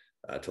 honestly,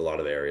 to a lot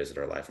of areas in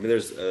our life. I mean,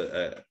 there's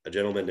a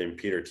gentleman named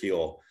Peter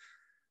Thiel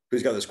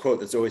who's got this quote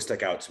that's always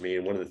stuck out to me.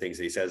 And one of the things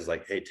that he says is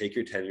like, hey, take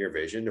your 10-year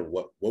vision and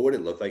what would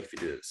it look like if you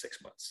did it in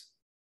 6 months,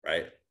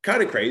 right?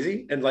 Kind of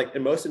crazy. And like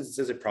in most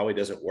instances, it probably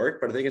doesn't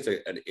work, but I think it's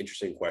an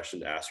interesting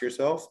question to ask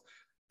yourself.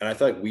 And I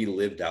feel like we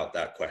lived out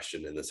that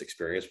question in this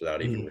experience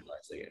without even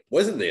realizing it.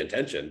 Wasn't the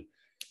intention,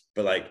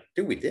 but like,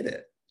 dude, we did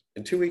it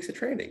in 2 weeks of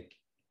training.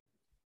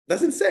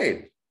 That's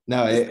insane.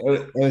 No, it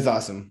was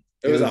awesome.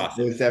 It was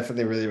awesome. It was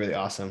definitely really, really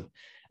awesome.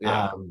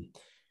 Yeah.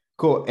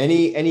 Cool.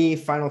 Any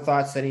final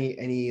thoughts?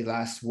 Any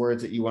last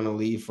words that you want to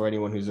leave for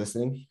anyone who's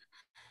listening?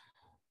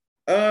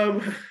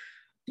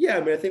 Yeah,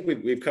 I mean, I think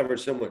we've covered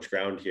so much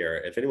ground here.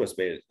 If anyone's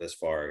made it this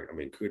far, I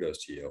mean,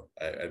 kudos to you.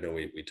 I know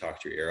we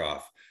talked your ear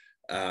off.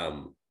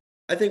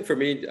 I think for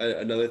me,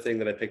 another thing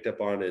that I picked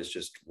up on is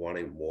just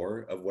wanting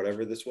more of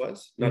whatever this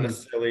was, not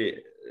necessarily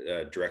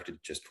directed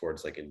just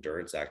towards like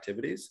endurance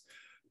activities,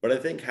 but I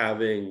think I've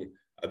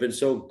been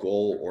so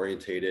goal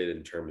orientated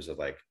in terms of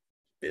like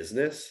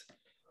business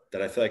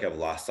that I feel like I've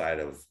lost sight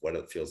of what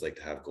it feels like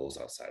to have goals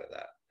outside of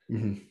that.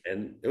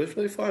 And it was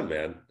really fun,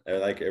 man.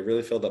 It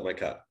really filled up my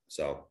cup.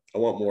 So I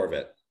want more of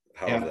it,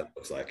 however that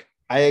looks like.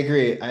 I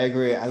agree.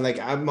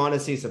 I'm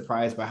honestly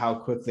surprised by how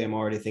quickly I'm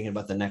already thinking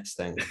about the next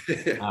thing.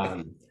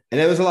 And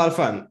it was a lot of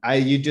fun.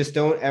 You just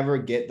don't ever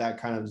get that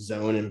kind of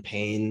zone and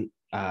pain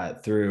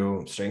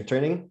through strength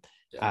training.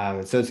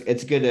 So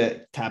it's good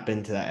to tap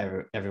into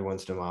that every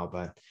once in a while.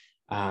 But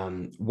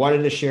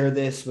Wanted to share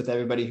this with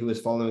everybody who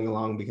was following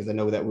along because I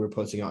know that we were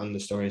posting it on the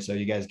story, so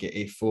you guys get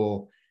a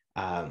full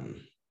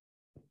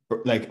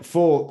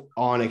full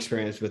on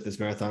experience with this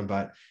marathon.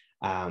 But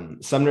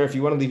Sumner, if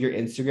you want to leave your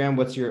Instagram,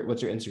 what's your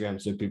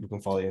Instagram so people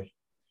can follow you?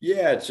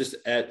 Yeah, it's just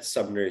at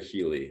Sumner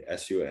Healy,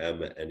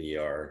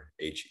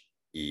 SUMNERHEALEY.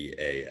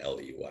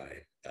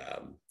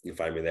 You can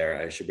find me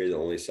there. I should be the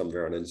only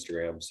Sumner on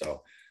Instagram,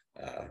 so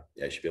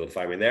yeah, you should be able to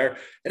find me there.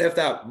 And if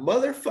that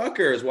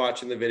motherfucker is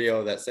watching the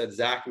video that said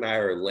Zach and I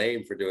are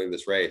lame for doing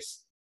this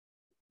race,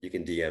 you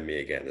can DM me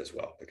again as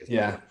well. Because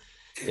yeah.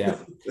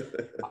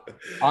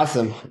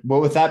 Awesome. Well,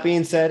 with that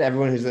being said,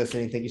 everyone who's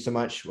listening, thank you so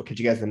much. We'll catch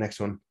you guys in the next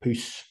one.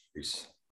 Peace.